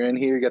 You're in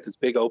here. You got this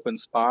big open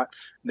spot.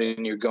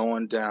 Then you're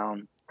going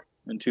down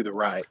and to the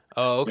right.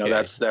 Oh, okay.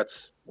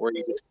 That's where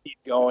you just keep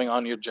going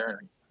on your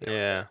journey.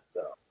 Yeah.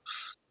 So.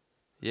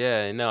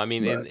 Yeah, no, I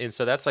mean, But and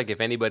so that's like if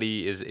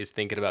anybody is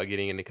thinking about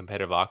getting into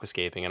competitive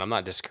aquascaping, and I'm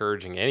not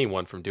discouraging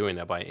anyone from doing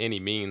that by any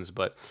means,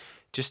 but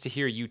just to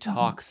hear you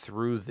talk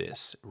through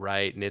this,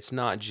 right? And it's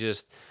not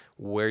just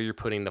where you're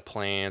putting the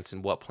plants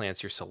and what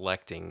plants you're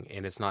selecting,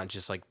 and it's not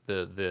just like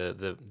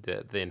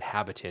the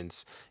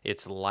inhabitants.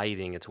 It's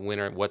lighting, it's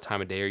winter. What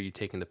time of day are you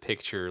taking the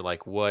picture?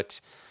 Like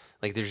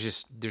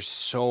there's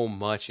so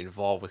much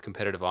involved with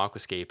competitive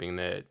aquascaping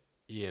that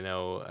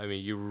I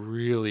mean, you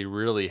really,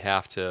 really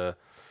have to.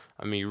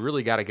 I mean, you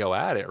really got to go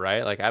at it,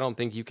 right? Like, I don't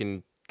think you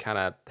can kind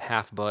of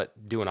half butt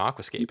doing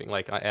aquascaping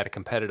like at a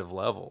competitive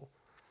level.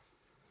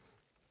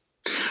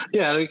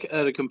 yeah,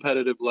 at a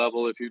competitive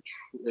level, if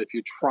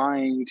you're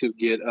trying to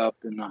get up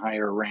in the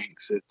higher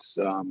ranks, it's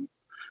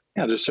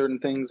there's certain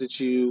things that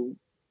you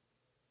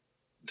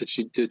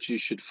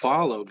should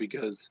follow,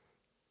 because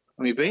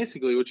I mean,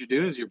 basically what you're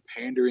doing is you're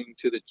pandering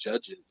to the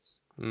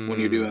judges when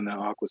you're Mm,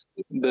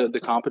 doing the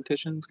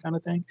competitions kind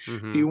of thing.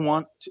 mm-hmm.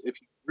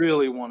 If you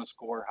really want to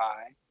score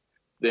high,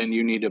 then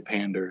you need to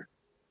pander.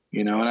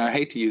 And I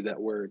hate to use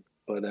that word,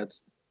 but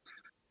it's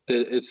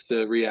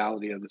the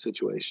reality of the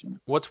situation.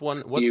 What's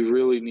one You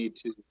really need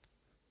to.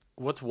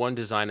 what's one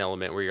design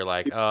element where you're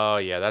like, oh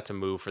yeah, that's a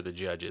move for the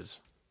judges?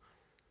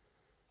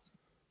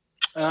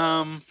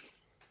 Um,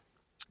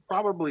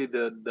 Probably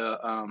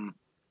the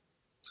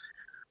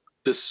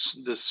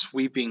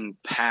sweeping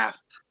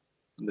path,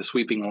 the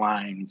sweeping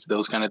lines,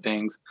 those kind of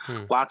things.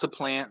 Hmm. Lots of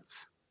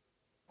plants,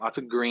 lots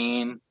of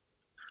green.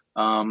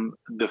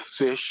 The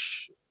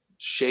fish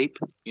shape,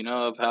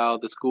 of how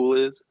the school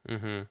is.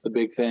 Mm-hmm. It's a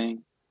big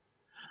thing.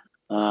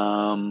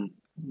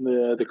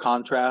 The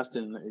contrast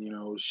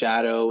and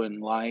shadow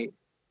and light.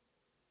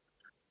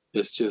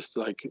 It's just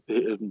like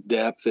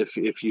depth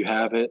if you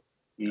have it.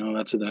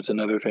 That's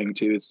another thing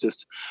too. It's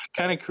just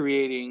kind of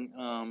creating.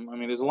 I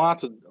mean, there's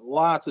lots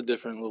of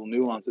different little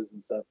nuances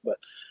and stuff, but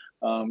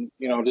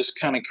just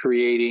kind of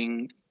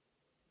creating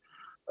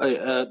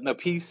a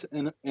piece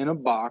in a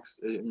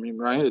box. I mean,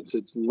 right?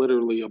 It's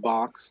literally a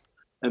box,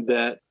 and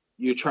that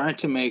you're trying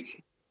to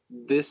make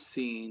this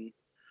scene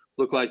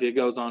look like it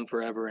goes on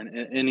forever in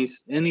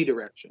any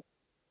direction.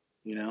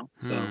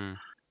 So Hmm.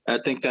 I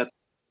think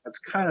that's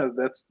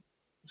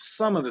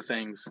some of the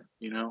things.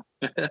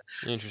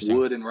 Interesting.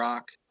 Wood and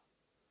rock.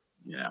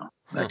 That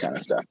Huh. kind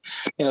of stuff.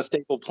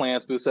 Staple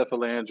plants,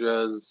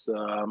 bucephalandras,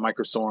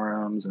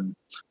 microsorums, and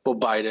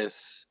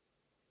bulbitis,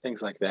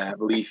 things like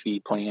that, leafy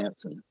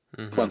plants, and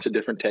a Mm-hmm. bunch of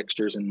different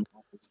textures. And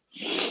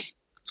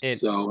And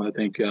so I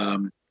think, yeah,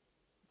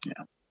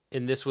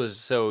 and this was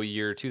so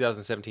your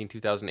 2017,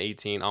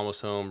 2018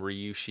 Almost Home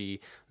Ryushi.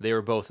 They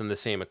were both in the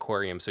same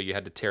aquarium, so you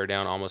had to tear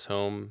down Almost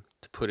Home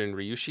to put in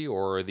Ryushi,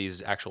 or are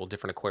these actual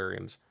different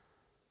aquariums?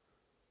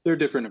 they're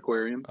different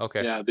aquariums.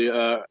 Okay. Yeah,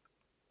 the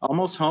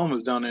Almost Home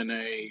is done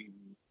in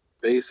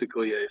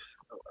basically a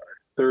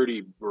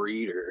 30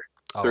 breeder,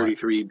 Oh.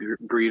 33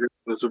 breeder.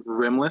 It was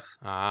rimless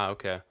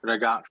Okay. that I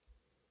got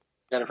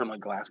it from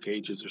like Glass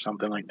Cages or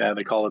something like that.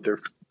 They call it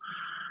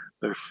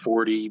their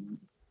 40.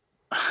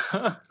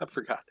 I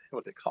forgot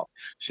what they call it,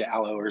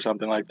 shallow or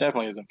something like that.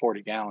 Definitely isn't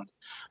 40 gallons.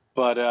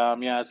 But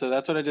yeah, so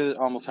that's what I did at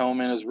Almost Home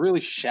in. It was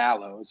really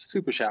shallow. It's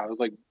super shallow. It was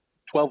like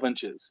 12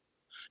 inches.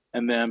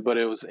 And then, but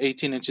it was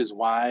 18 inches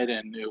wide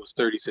and it was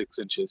 36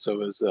 inches. So it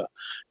was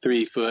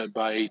 3 foot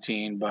by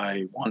 18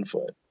 by 1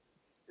 foot.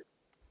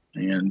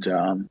 And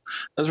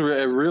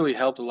it really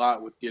helped a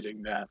lot with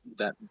getting that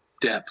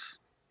depth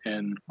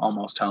in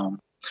Almost Home.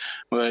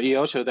 But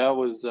Eosha, that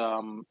one's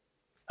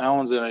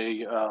in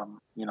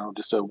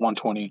just a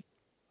 120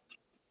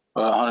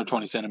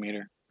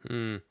 centimeter.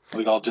 Hmm.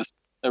 We call it just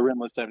a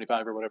rimless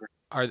 75 or whatever.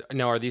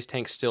 Are these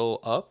tanks still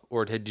up,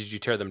 or did you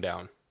tear them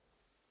down?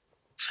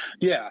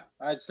 Yeah,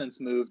 I'd since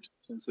moved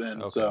since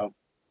then. Okay. So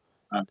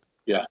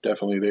yeah,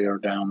 definitely they are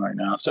down right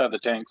now. Still have the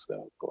tanks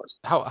though, of course.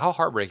 How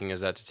heartbreaking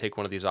is that to take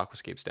one of these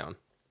aquascapes down?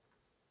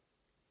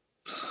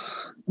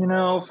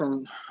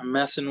 From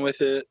messing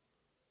with it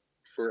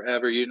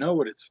forever, you know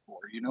what it's for.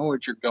 You know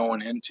what you're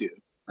going into,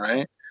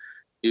 right?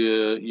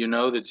 You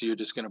know that you're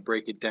just going to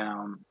break it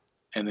down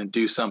and then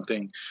do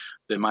something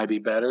that might be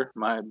better,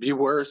 might be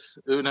worse.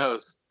 Who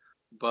knows?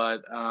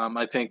 But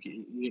I think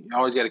you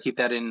always got to keep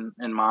that in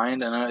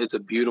mind. I know it's a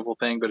beautiful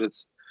thing, but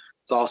it's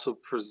also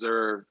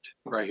preserved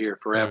right here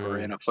forever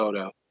Hmm. in a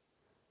photo.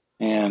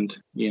 And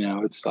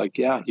it's like,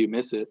 yeah, you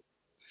miss it.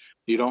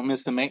 You don't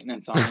miss the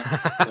maintenance on it,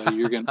 so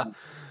you're gonna,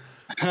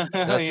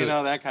 That's a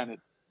that kind of.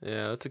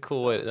 Yeah, that's a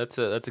cool way. That's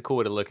a cool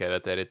way to look at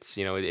it. That it's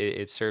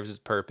it serves its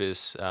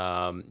purpose.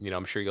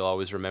 I'm sure you'll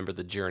always remember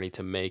the journey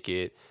to make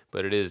it,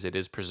 but it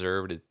is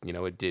preserved. It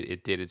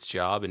did its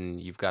job, and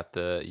you've got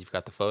the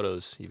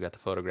photos, you've got the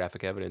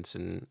photographic evidence,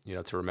 and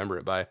to remember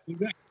it by.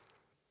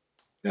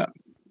 Yeah,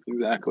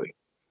 exactly.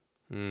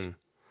 Mm.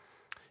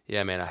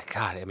 Yeah, man.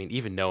 I mean,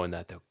 even knowing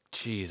that though,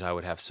 geez, I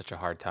would have such a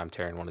hard time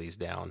tearing one of these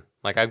down.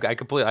 Like I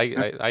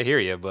completely, I hear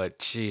you, but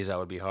geez, that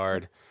would be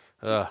hard.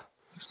 Ugh.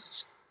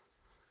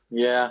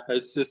 Yeah,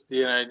 it's just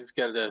I just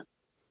got to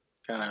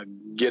kind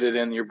of get it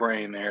in your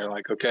brain there.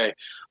 Like, okay,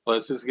 well,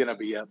 this is gonna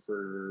be up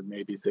for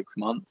maybe 6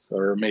 months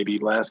or maybe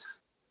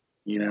less.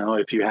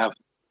 If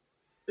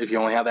you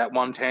only have that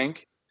one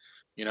tank,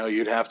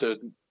 you'd have to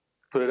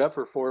put it up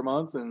for 4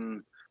 months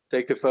and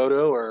take the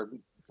photo, or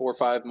 4 or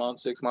 5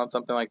 months, 6 months,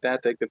 something like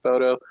that. Take the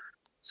photo,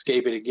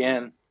 scape it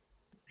again,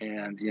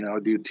 and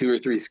do 2 or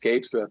 3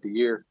 scapes throughout the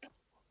year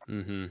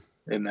Mm-hmm.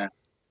 in that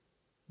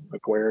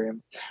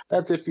aquarium.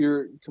 That's if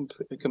you're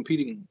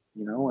competing,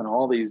 in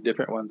all these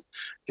different ones.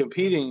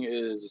 Competing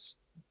is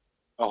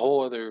a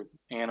whole other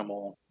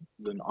animal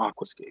than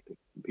aquascaping.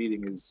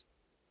 Competing is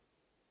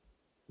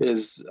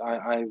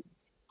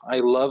I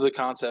love the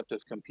concept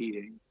of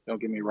competing. Don't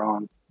get me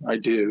wrong, I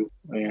do,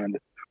 and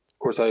of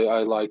course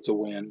I like to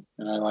win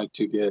and I like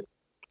to get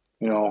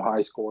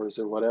high scores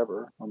or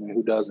whatever. I mean,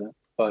 who doesn't?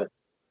 But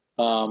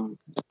um,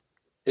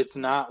 it's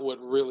not what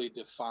really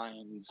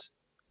defines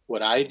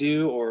what I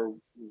do or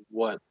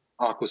what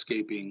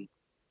aquascaping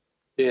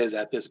is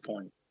at this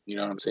point. You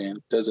know what I'm saying?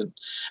 Doesn't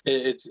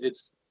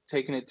it's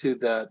taking it to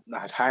that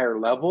higher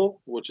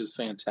level, which is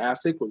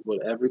fantastic with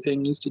what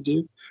everything needs to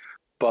do.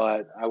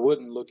 But I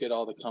wouldn't look at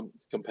all the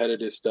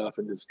competitive stuff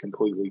and just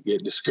completely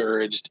get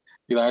discouraged.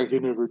 Be like, I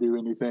could never do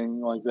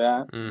anything like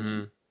that. I Mm-hmm.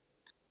 mean,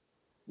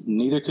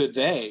 neither could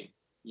they,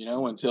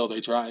 until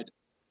they tried.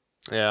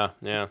 Yeah,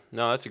 yeah.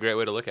 No, that's a great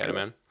way to look at it,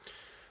 man.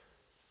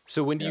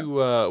 So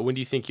Yeah. when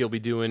do you think you'll be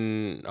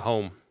doing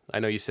home? I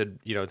know you said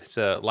it's,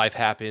 life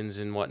happens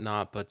and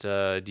whatnot, but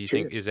do you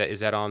think Sure. is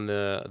that on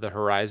the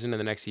horizon in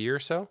the next year or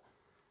so?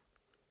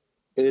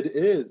 It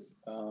is.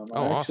 Oh,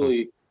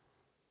 awesome.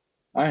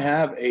 I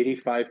have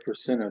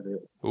 85% of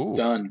it Ooh.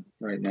 done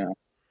right now.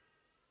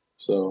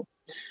 So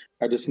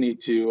I just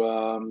need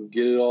to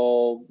get it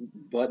all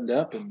buttoned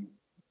up and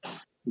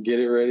get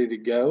it ready to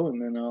go,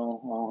 and then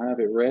I'll have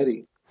it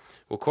ready.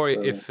 Well, Cory,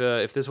 So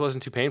if this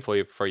wasn't too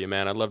painful for you,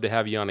 man, I'd love to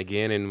have you on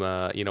again. And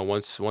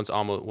once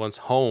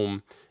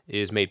home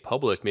is made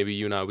public, maybe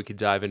you and I we could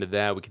dive into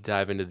that. We could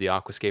dive into the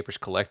Aquascapers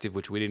Collective,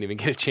 which we didn't even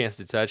get a chance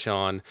to touch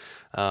on.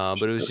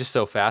 But it was just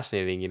so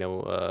fascinating,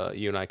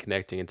 you and I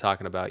connecting and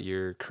talking about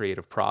your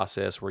creative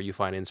process, where you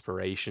find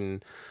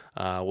inspiration.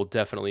 We'll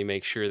definitely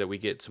make sure that we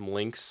get some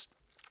links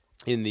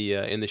in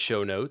the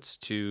show notes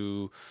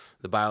to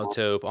the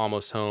Biotope,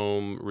 Almost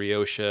Home,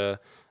 Ryosha,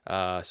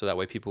 so that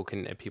way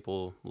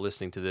people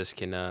listening to this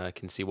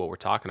can see what we're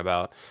talking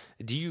about.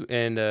 Do you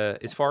and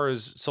As far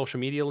as social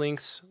media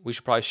links, we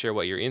should probably share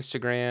what your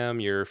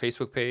Instagram, your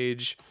Facebook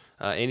page,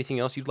 anything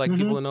else you'd like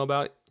people Hmm. to know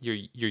about your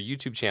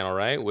YouTube channel,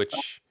 right?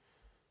 Which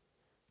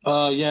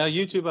Yeah,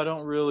 YouTube I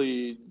don't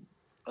really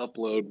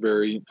upload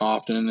very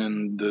often,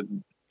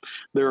 and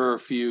there are a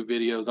few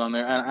videos on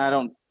there. I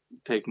don't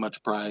take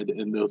much pride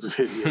in those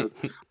videos,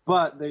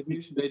 but they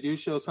do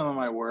show some of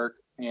my work,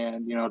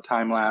 and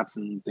time lapse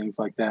and things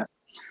like that.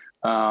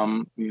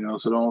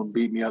 So don't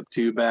beat me up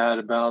too bad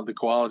about the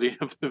quality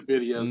of the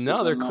videos no,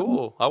 because they're I'm not.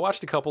 cool. I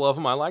watched a couple of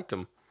them. I liked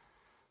them.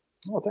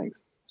 Oh,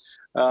 thanks.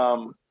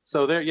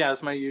 So there, yeah,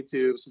 it's my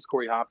YouTube. This is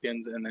Cory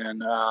Hopkins, and then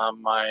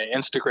my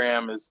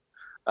Instagram is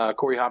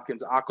Cory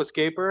Hopkins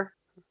Aquascaper,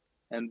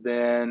 and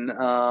then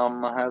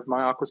I have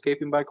my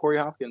Aquascaping by Cory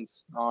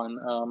Hopkins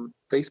on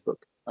Facebook,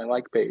 my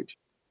like page.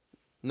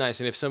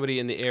 Nice. And if somebody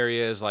in the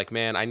area is like,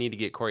 man, I need to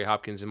get Cory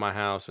Hopkins in my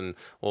house, and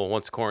well,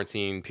 once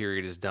quarantine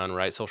period is done,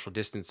 right, social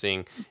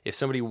distancing. If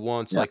somebody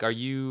wants, Yeah, like, are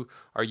you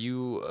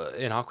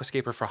an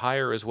aquascaper for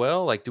hire as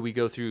well? Like, do we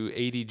go through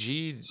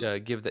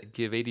ADG? Give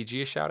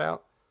ADG a shout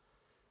out.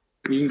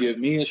 you can give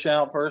me a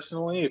shout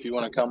personally if you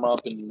want to come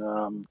up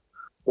and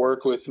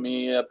work with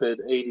me up at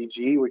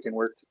ADG. We can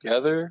work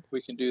together.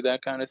 We can do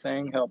that kind of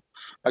thing.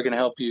 I can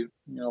help you,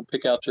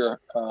 pick out your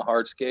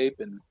hardscape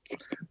and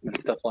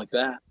stuff like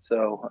that.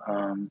 So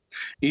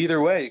either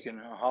way, you can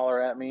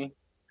holler at me.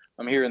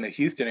 I'm here in the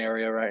Houston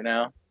area right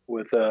now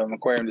with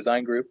Aquarium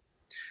Design Group.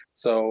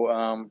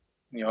 So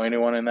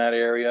anyone in that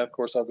area, of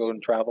course, I'll go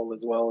and travel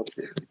as well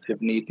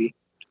if need be.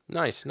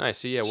 Nice, nice.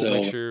 So yeah, we'll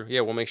make So sure.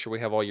 Yeah, we'll make sure we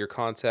have all your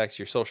contacts,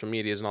 your social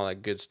medias, and all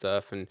that good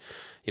stuff. And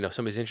if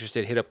somebody's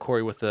interested, hit up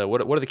Cory with the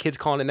what are the kids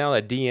calling it now?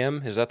 That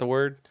DM, is that the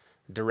word?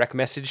 Direct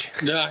message.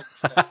 yeah,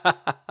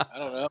 I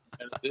don't know.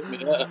 Hit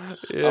me up on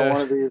Yeah.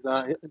 one of these.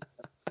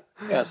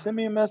 Yeah, send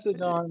me a message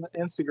on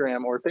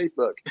Instagram or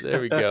Facebook.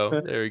 There we go.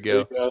 There There we you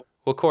go. go.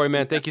 Well, Cory, A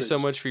man, thank you so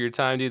message. much for your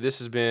time, dude. This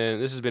has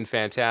been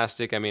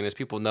fantastic. I mean, as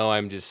people know,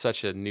 I'm just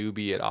such a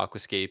newbie at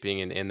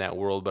aquascaping and in that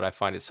world, but I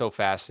find it so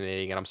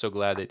fascinating, and I'm so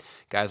glad that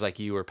guys like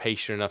you are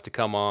patient enough to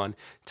come on,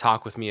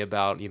 talk with me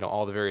about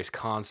all the various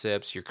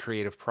concepts, your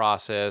creative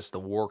process, the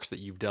works that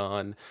you've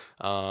done,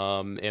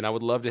 and I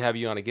would love to have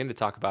you on again to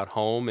talk about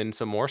home and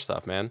some more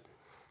stuff, man.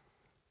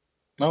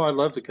 Oh, I'd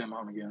love to come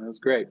on again. It was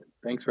great.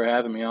 Thanks for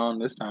having me on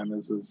this time.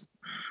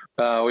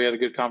 We had a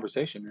good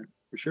conversation, man,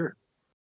 for sure.